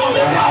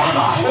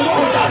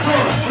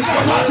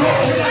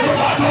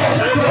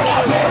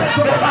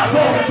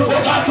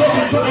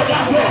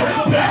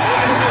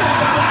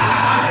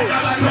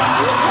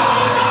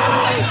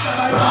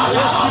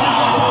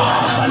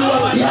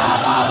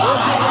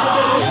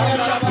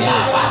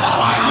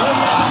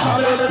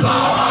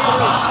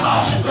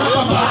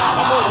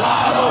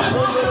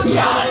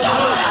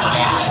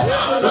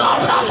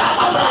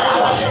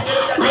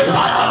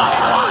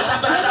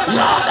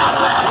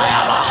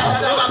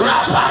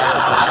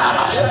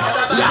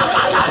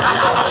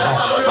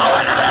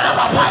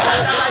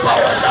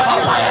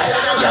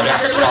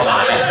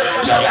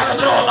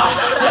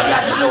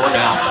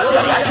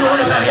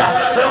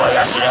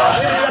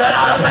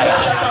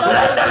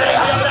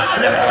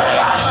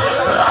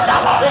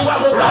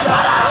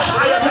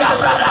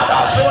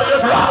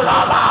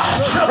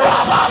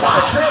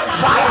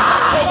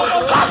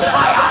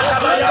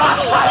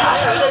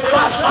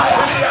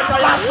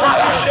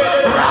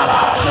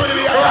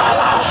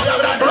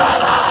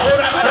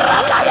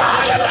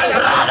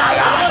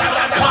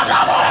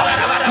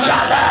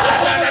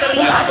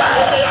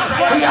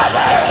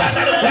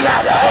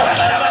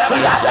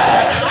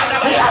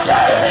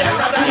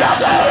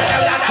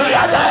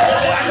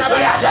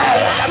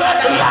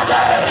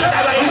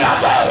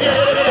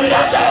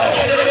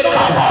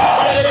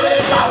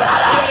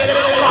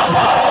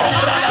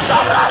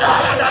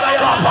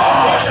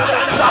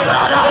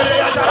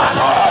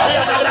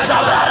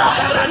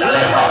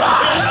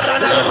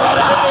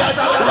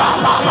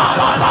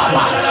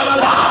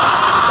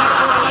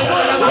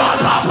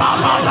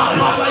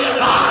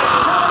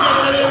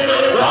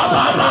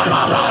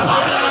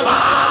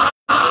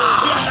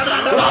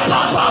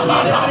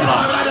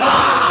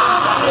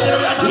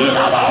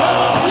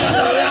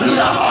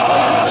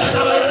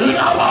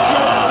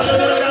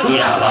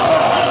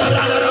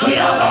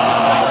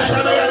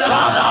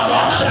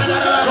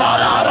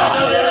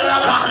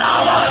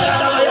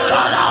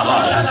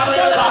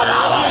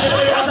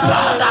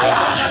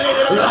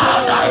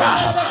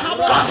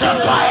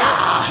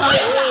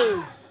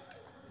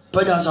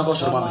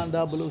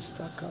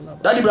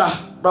 Daddy bra,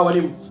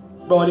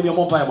 Wadim, your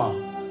mom pie ma.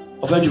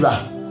 Offend you bra.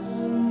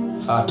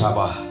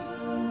 Taba.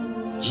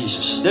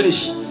 Jesus.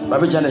 Dennis,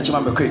 Rabbi Janet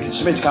Chimam quick.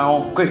 Smith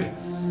can quick.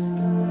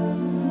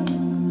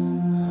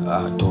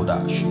 Toda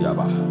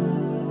Shuyaba.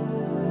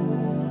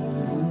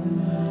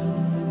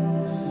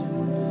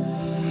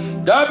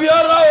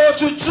 Dabiara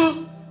otutu.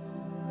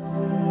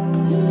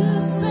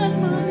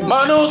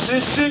 Manu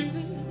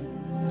sisi.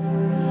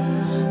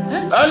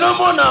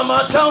 Anumuna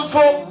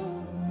matamfo.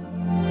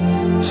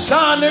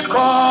 Sane ko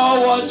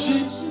wachi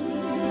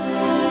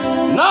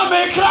na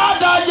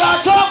mekrada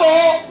jatobo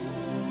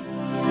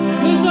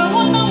mita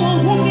wona wo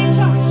humi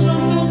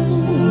chasome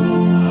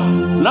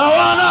Now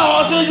I know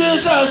what is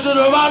Jesus to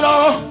the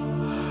Mano.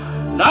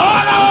 Now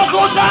I know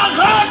what I'm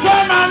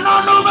granting and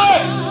no me.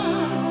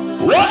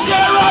 What's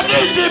your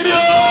ready,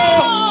 Jimmy?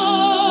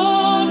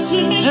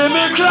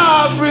 Jimmy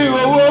Crawford,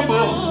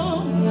 Wobo.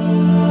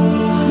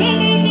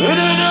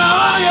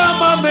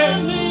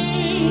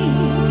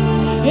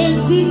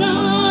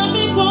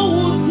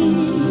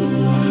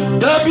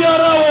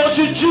 Dabiara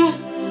wotutu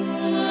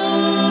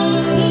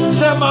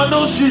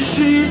semano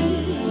sisi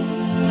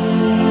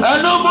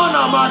eno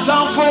mona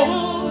matamfo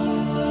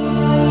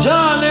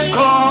jane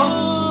ko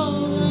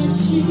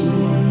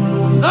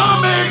na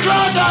me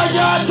krada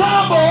ya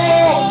tabo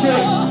te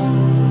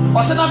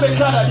wase na me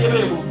krada de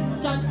bebo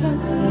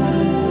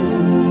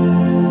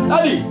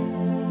ali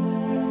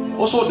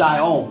oso die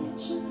on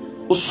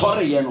o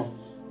sorry ye no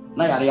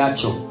na yare ya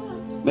cho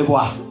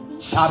meboa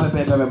sabe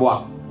pepe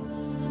meboa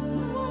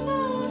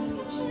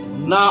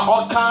na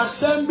okan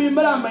sembi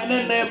mra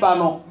menene ba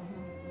no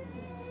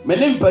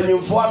menim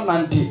panyimfo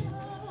anante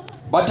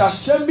but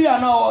asembi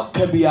ana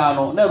okabia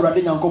no na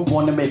Awurade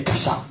Nyankopon ne me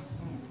kasa.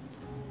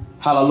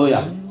 Hallelujah.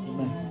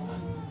 Amen.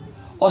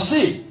 O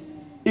see,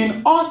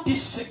 in all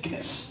this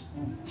sickness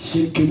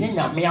sikenye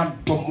nyame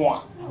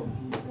adomo.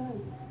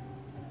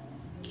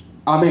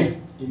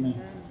 Amen. Amen.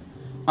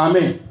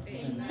 Amen.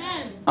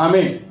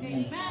 Amen.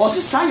 O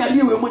see sanya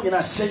liwe mu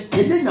nyina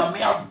sikenye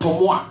nyame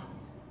adomo a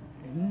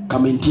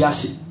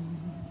kamentiase.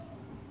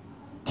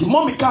 Ti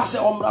mommy ka se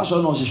omra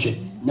so no hwehwe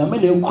nyame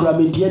na ekura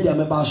mentie dia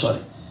me ba sori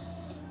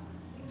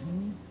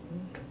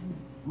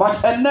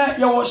but enne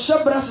ye wo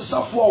hyebre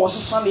sesafo a wo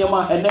sesa ne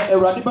ma enne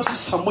Awurade be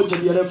sesa mogya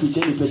biara fiche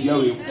ne fadua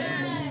we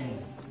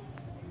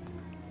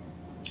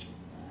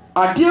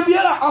ade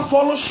biara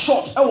afolo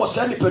short e wo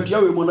se ne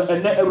fadua we mu no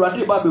enne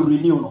Awurade ba be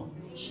renew no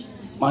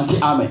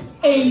manti amen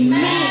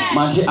amen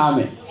manti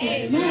amen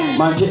amen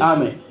manti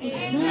amen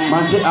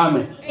manti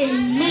amen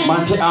amen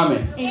manti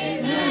amen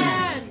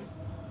amen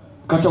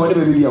kata wade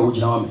be bibia wo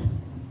gina wa me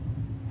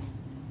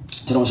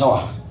tino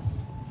sawa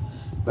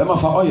be ma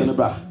fa oyo no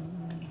bra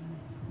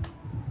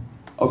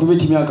obi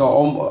betimi aka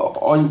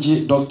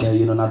onji doctor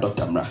you know na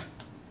doctor mra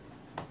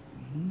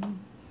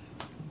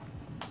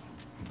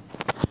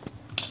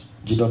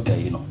ji doctor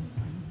you know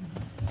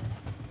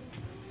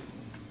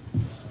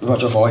be ba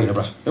cho fa oyo no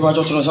bra be ba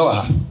cho tino sawa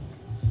ha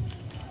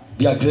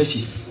be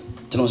aggressive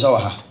tino sawa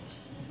ha.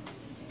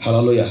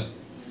 Hallelujah.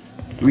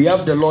 We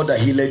have the Lord that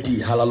healed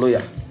thee.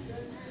 Hallelujah.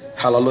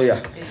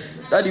 Hallelujah.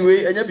 That the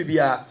way enya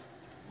bibia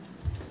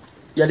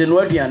ya de no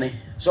aduane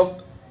so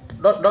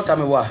doctor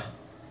me wa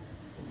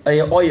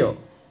oil.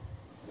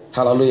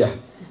 Hallelujah.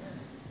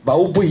 Ba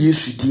wo bo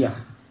Yesu dia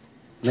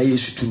na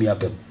Yesu tumi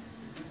abem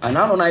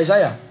anano na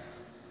Isaiah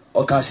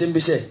o ka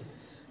sembe se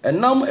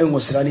enam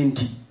enwosra ne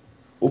nti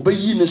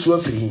obayi ne so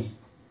afiri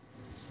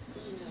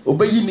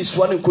obayi ni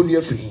so ne konu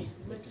afiri.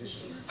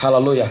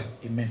 Hallelujah.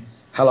 Amen.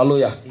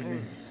 Hallelujah.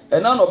 Amen.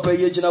 Enano pe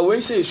ye gina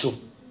we say so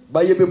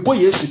ba ye bebo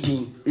Yesu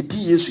din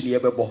edi Yesu ne ye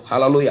bebo.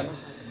 Hallelujah.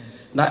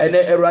 Na ene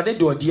Awurade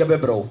de odi ye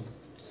bebro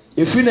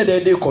if you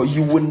need ko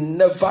you will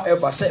never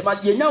ever say ma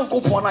ye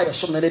Nyankopon na ye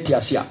som ne ti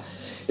ase a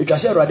etwa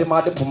se Awurade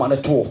ma de poma ne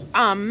to.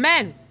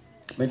 Amen.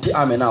 Menti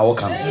amen na wo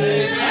kan.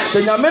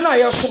 Se nyame na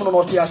ye som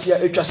no ti ase a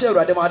etwa se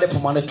Awurade ma de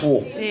poma ne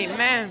to.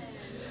 Amen.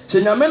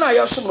 Se nyame na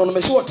ye som no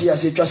me se wo ti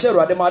ase etwa se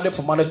Awurade ma de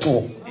poma ne to.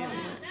 Amen.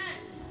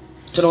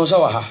 Tino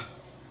sawa ha.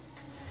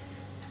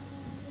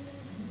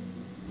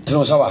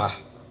 Tino sawa ha.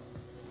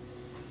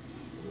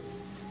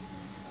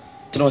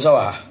 Tino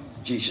sawa ha.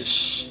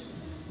 Jesus.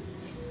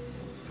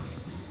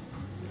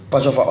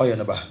 Pachofa oyo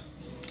neba.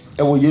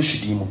 Ewo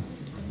Yesu di mu.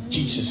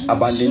 Jesus.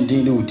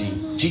 Abandendin ne odi.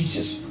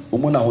 Jesus.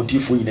 Omuna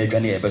hotifo nyina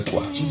adwane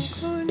ebetoa.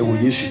 Jesus. Ewo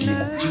Yesu di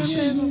mu.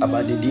 Jesus.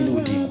 Abandendin ne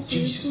odi mu.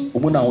 Jesus.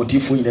 Omuna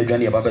hotifo nyina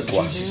adwane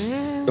ebabetoa.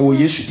 Ewo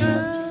Yesu di mu.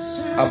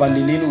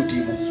 Abandendin ne odi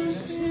mu.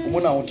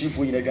 Omuna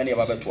hotifo nyina adwane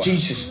ebabetoa.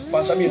 Jesus.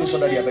 Fansa mi no so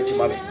dade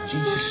abetima be.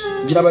 Jesus.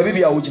 Gina ba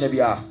bibia wo gina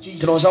bia.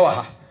 Tino nsa wa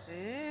ha.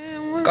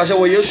 Kase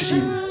wo Yesu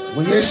di mu.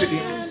 Wo Yesu di.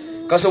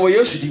 Kase wo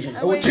Yesu di.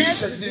 Wo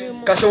Jesus di.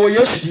 Kase wo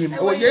Yesu di.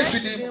 Wo Yesu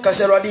di.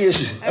 Kase Awurade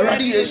Yesu.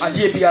 Awurade Yesu.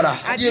 Adie biara.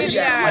 Adie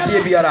biara. Adie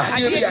biara.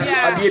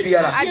 Adie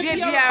biara. Adie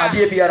biara.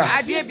 Adie biara.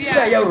 Adie biara.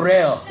 Say you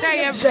real.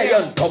 Say you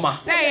ntoma.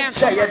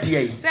 Say you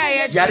die.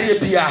 Yare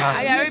biara.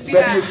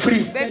 Baby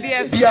free.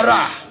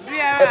 Biara.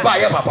 Eba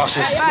ya papa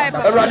so.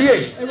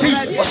 Awurade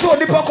Jesus. Oso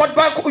ni pokot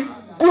ba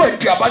go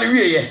aduaba le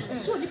wiye.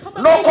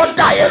 No ko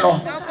die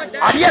no.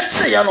 Adie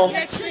tse no.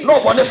 No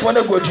bone fo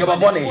na go aduaba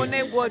bone.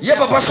 Ye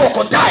papa so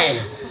ko die.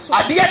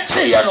 Adie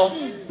tse no.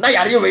 Na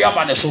yare we ya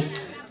ba ne so.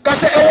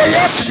 Kase ewo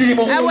Yesu diri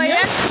mo.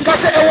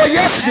 Kase ewo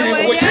Yesu diri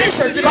mo.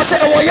 Kase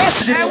ewo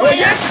Yesu diri mo.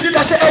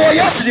 Kase ewo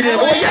Yesu diri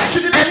mo.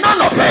 And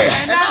none of it.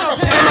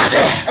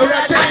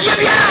 Awurade. Adie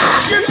biara.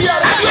 Adie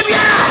biara. Adie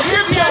biara.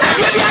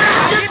 Adie biara.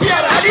 Adie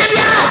biara. Adie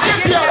biara.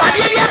 Adie biara.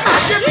 Adie biara.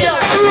 Adie biara.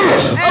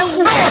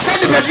 I was saying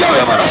the video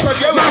man.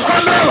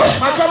 Makombrebo.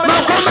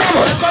 Makombrebo.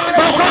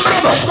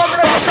 Makombrebo.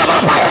 Basama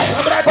fire.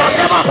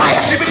 Basama fire.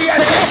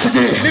 Yesu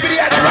diri.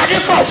 Awurade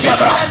for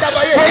fiabra.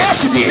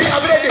 Yesu diri.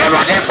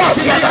 Awurade for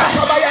fiabra.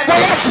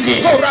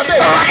 Yesterday,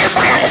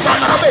 fire is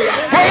on.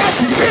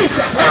 Yesterday,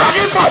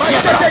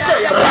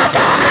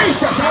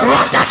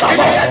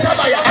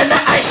 And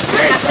I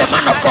say as a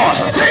man of God,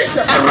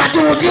 and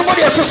Radu will give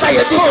you to say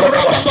a deal.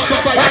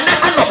 And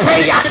I know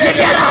pray at the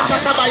Yara.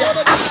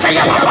 I say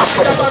a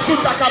muscle.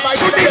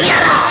 To the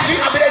Yara.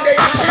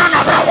 I'm son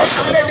of ours.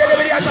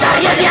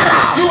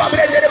 Sayara.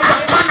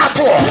 I'm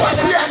Kanato.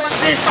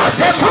 Since I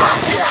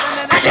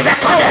and the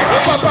record.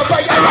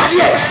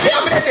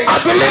 I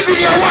believe in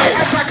your word.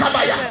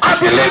 I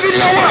believe in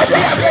your word.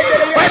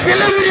 I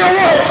believe in your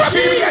word.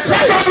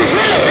 Let there be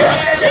healing.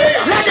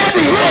 Let there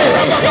be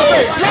healing.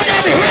 Let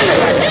there be healing.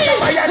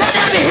 Let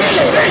there be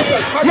healing.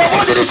 Your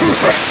body to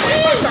Jesus.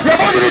 Your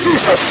body to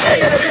Jesus.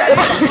 Your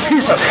body to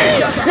Jesus.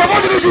 Your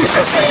body to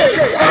Jesus.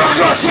 Around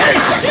your chin.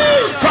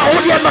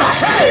 Faudiama.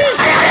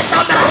 I am a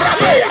summer.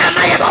 And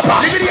I am a papa.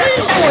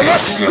 Oh,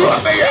 yes, you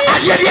are.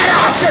 And you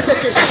are.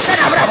 Session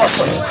of Ramos.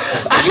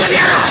 And you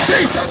are.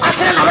 I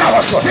tell you,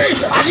 Ramos.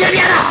 And you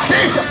are.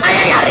 I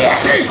am here.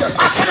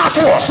 I cannot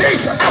walk.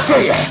 I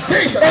feel you.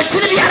 And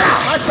you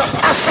are.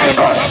 I say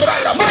no.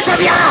 Much of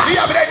you are.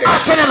 I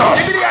tell you no.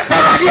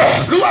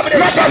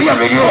 Let there be a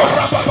renewal.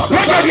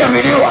 Let there be a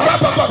renewal.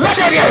 Let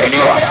there be a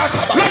renewal.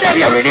 Let there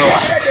be a renewal.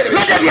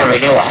 Let there be a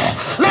renewal.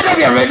 Let there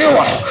be a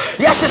renewal.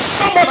 Yes, it's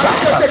so much.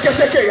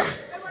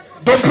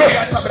 Don't pray.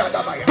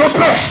 Don't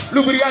pray.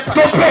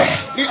 Don't pray.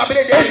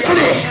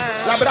 Actually,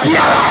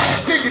 Yara.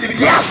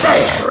 Yes,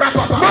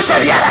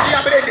 Montariara.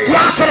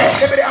 Yes,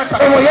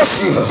 oh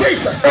yes, you.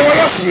 Oh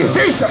yes, you.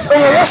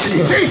 Oh yes, you.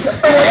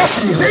 Oh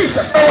yes, you. Oh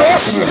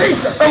yes, you.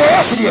 Oh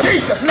yes, you.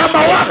 Number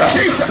one,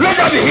 let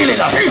there be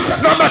healing.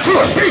 Number two,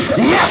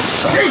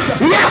 yes,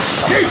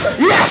 yes,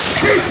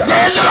 yes. The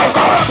angel of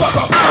God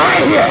are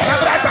right here.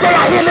 They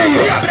are healing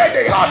you.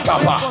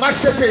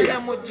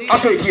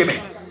 After you hear me.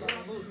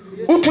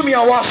 Utumi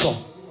awaso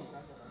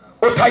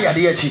otaya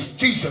de achi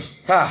Jesus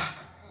ha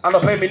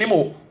anopa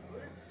minimo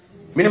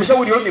minim se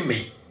wodi onim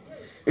me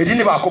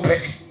edini ba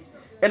akopɛ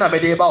ena me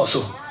de ba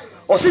oso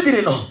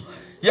osidire no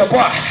ye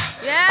boa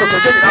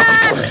kotoje ni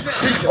akoto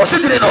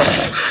osidire no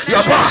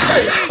ye boa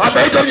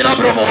abejo ni na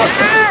bromo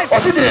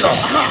osidire no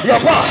ye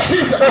boa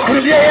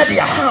okurimie ye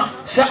dia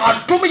se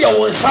adum ye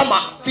won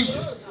sama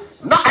Jesus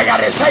na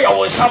ayaresa ye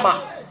won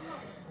sama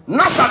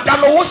na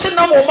sadano wo se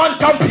na mo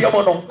mantampie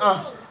mo no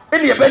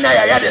in your Benya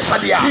Yaya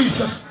Sadia,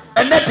 Jesus,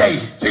 and that day,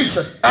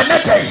 Jesus, and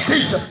that day,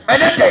 Jesus, and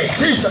that day,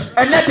 Jesus,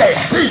 and that day,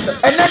 Jesus,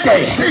 and that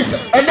day,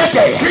 Jesus, and that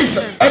day,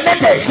 Jesus, and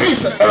that day,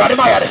 Jesus,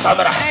 Radima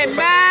Samara,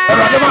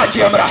 Radima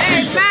Jamra,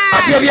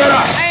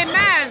 Adiabira,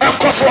 and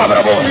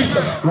Koswabra,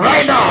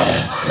 right now,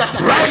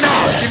 right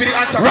now,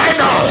 right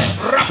now,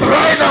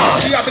 right now,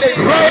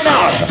 right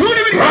now,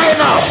 right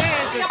now,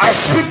 I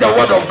speak the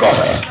word of God,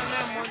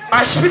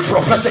 I speak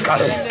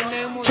prophetically.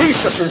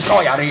 Jesus in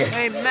Soyari.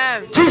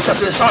 Amen.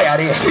 Jesus in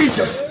Soyari.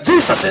 Jesus.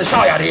 Jesus in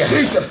Soyari.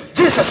 Jesus.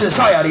 Jesus in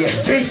Soyari.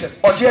 Jesus.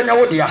 Ojianya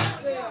wodia.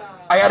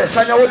 Ayare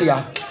sanya wodia.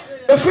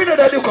 If we know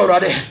that you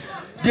already,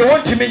 they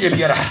want to mean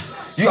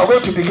you are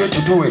going to begin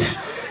to do it.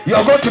 You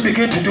are going to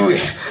begin to do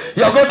it.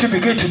 You are going to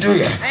begin to do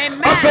it.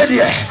 Amen. After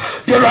the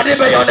ready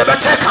by your never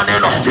check on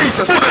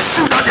Jesus. Who will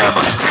shoot at them?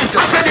 Jesus.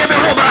 After the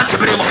whole branch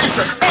of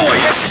Jesus. Oh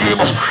yes,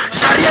 Demo.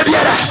 Sharia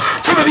Biara.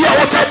 To be a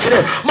water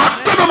today.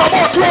 Matuma.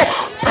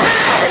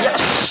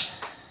 Yes.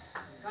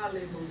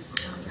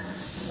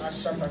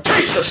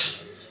 Jesus.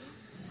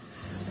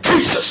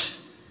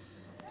 Jesus.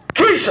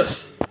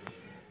 Jesus.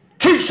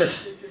 Jesus.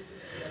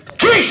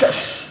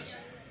 Jesus.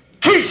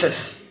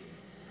 Jesus.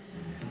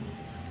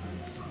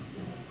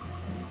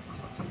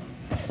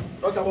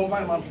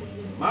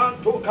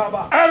 Man to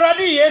cover.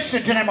 Already yes,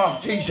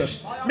 Jesus.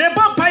 Me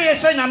papa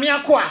yes na me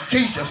akwa.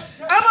 Jesus.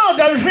 Am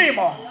the dream.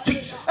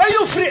 Jesus. Are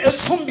you free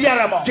esum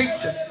biara?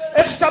 Jesus.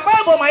 It's the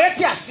Bible my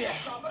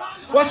etiase.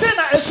 Was saying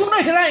that as soon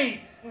as a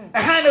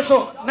hand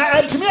so now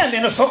and to me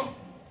and so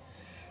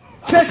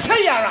says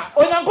Sayara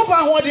or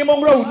Nankopa who are the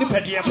Mongrel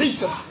Nipedia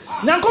Jesus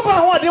Nankopa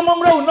who are the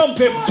Mongrel non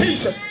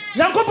Jesus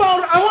Nankopa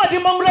I want the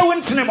Mongrel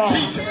in cinema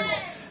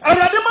Jesus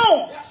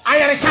Aradimo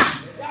Ayaresa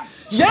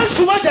Yes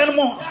to my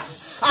animal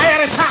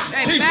Ayaresa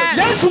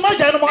Yes to my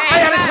animal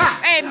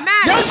Ayaresa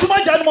Yes to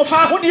my animal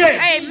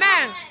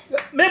Amen.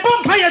 Me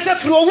bompa yesa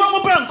through a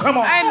woman brand come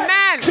on.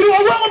 Amen. Through a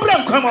woman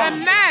brand come on.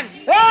 Amen.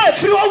 Eh,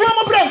 through a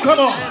woman brand come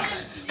on.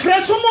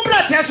 Fresumo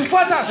brata as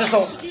fata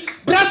so.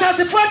 Brata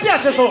as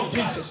fata so.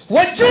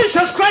 What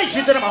Jesus Christ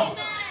in the mouth.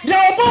 They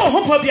are both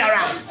hope of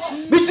Yara.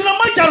 Between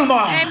my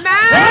Jalma. Amen.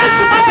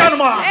 Amen.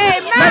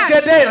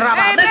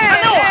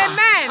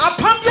 Amen.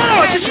 Upon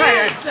Jaro,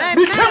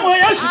 become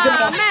what else is the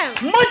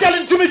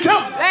Majan to me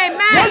come. Amen.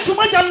 Yes,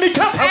 Majan me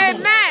come.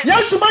 Amen.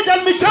 Yes,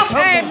 Majan me come.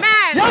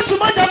 Amen. Yes,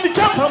 Majan me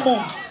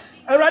come.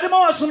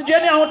 Radimo was from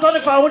Jenny on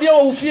 25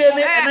 who fear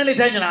and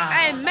anything.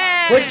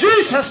 Amen. With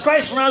Jesus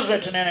Christ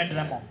Nazareth and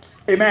anything.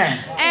 Amen.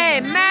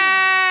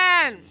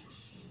 Amen.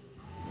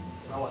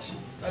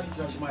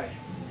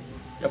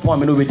 Upon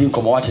me, no wedding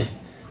come what?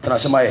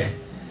 Tanasamae.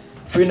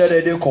 Frina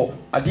de co,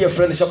 a dear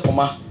friend is a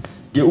poma.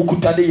 The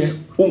Ukutade,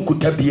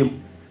 Unkutabium,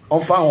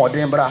 on found or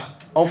Dembra,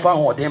 on found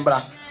or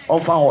Dembra,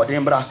 on found or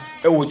Dembra,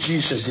 oh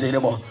Jesus,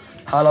 anymore.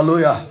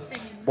 Hallelujah.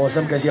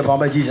 Bosom can see upon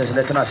by Jesus,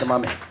 let us,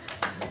 mammy.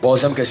 But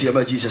some can see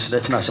about Jesus.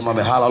 Let's not say,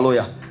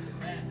 hallelujah.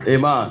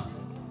 Amen.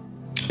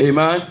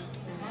 Amen.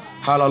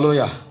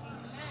 Hallelujah.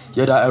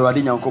 Yada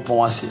eradi nyankopon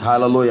wase.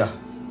 Hallelujah.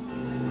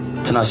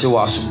 Tena se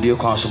wa asumdie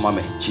kwan so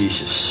mame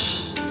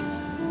Jesus.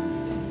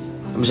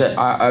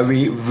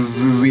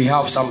 We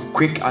have some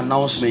quick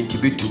announcement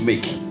to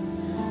make.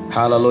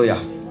 Hallelujah.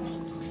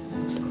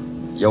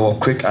 Your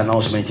quick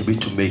announcement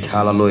to make.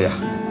 Hallelujah.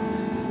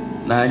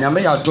 Na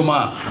nyame ya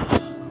doma.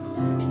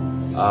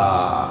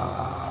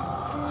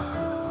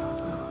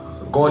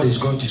 God is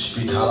going to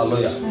speak.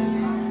 Hallelujah.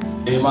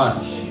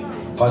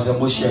 Amen. Pastor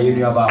Moshia, you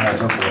know about my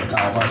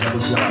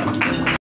friend.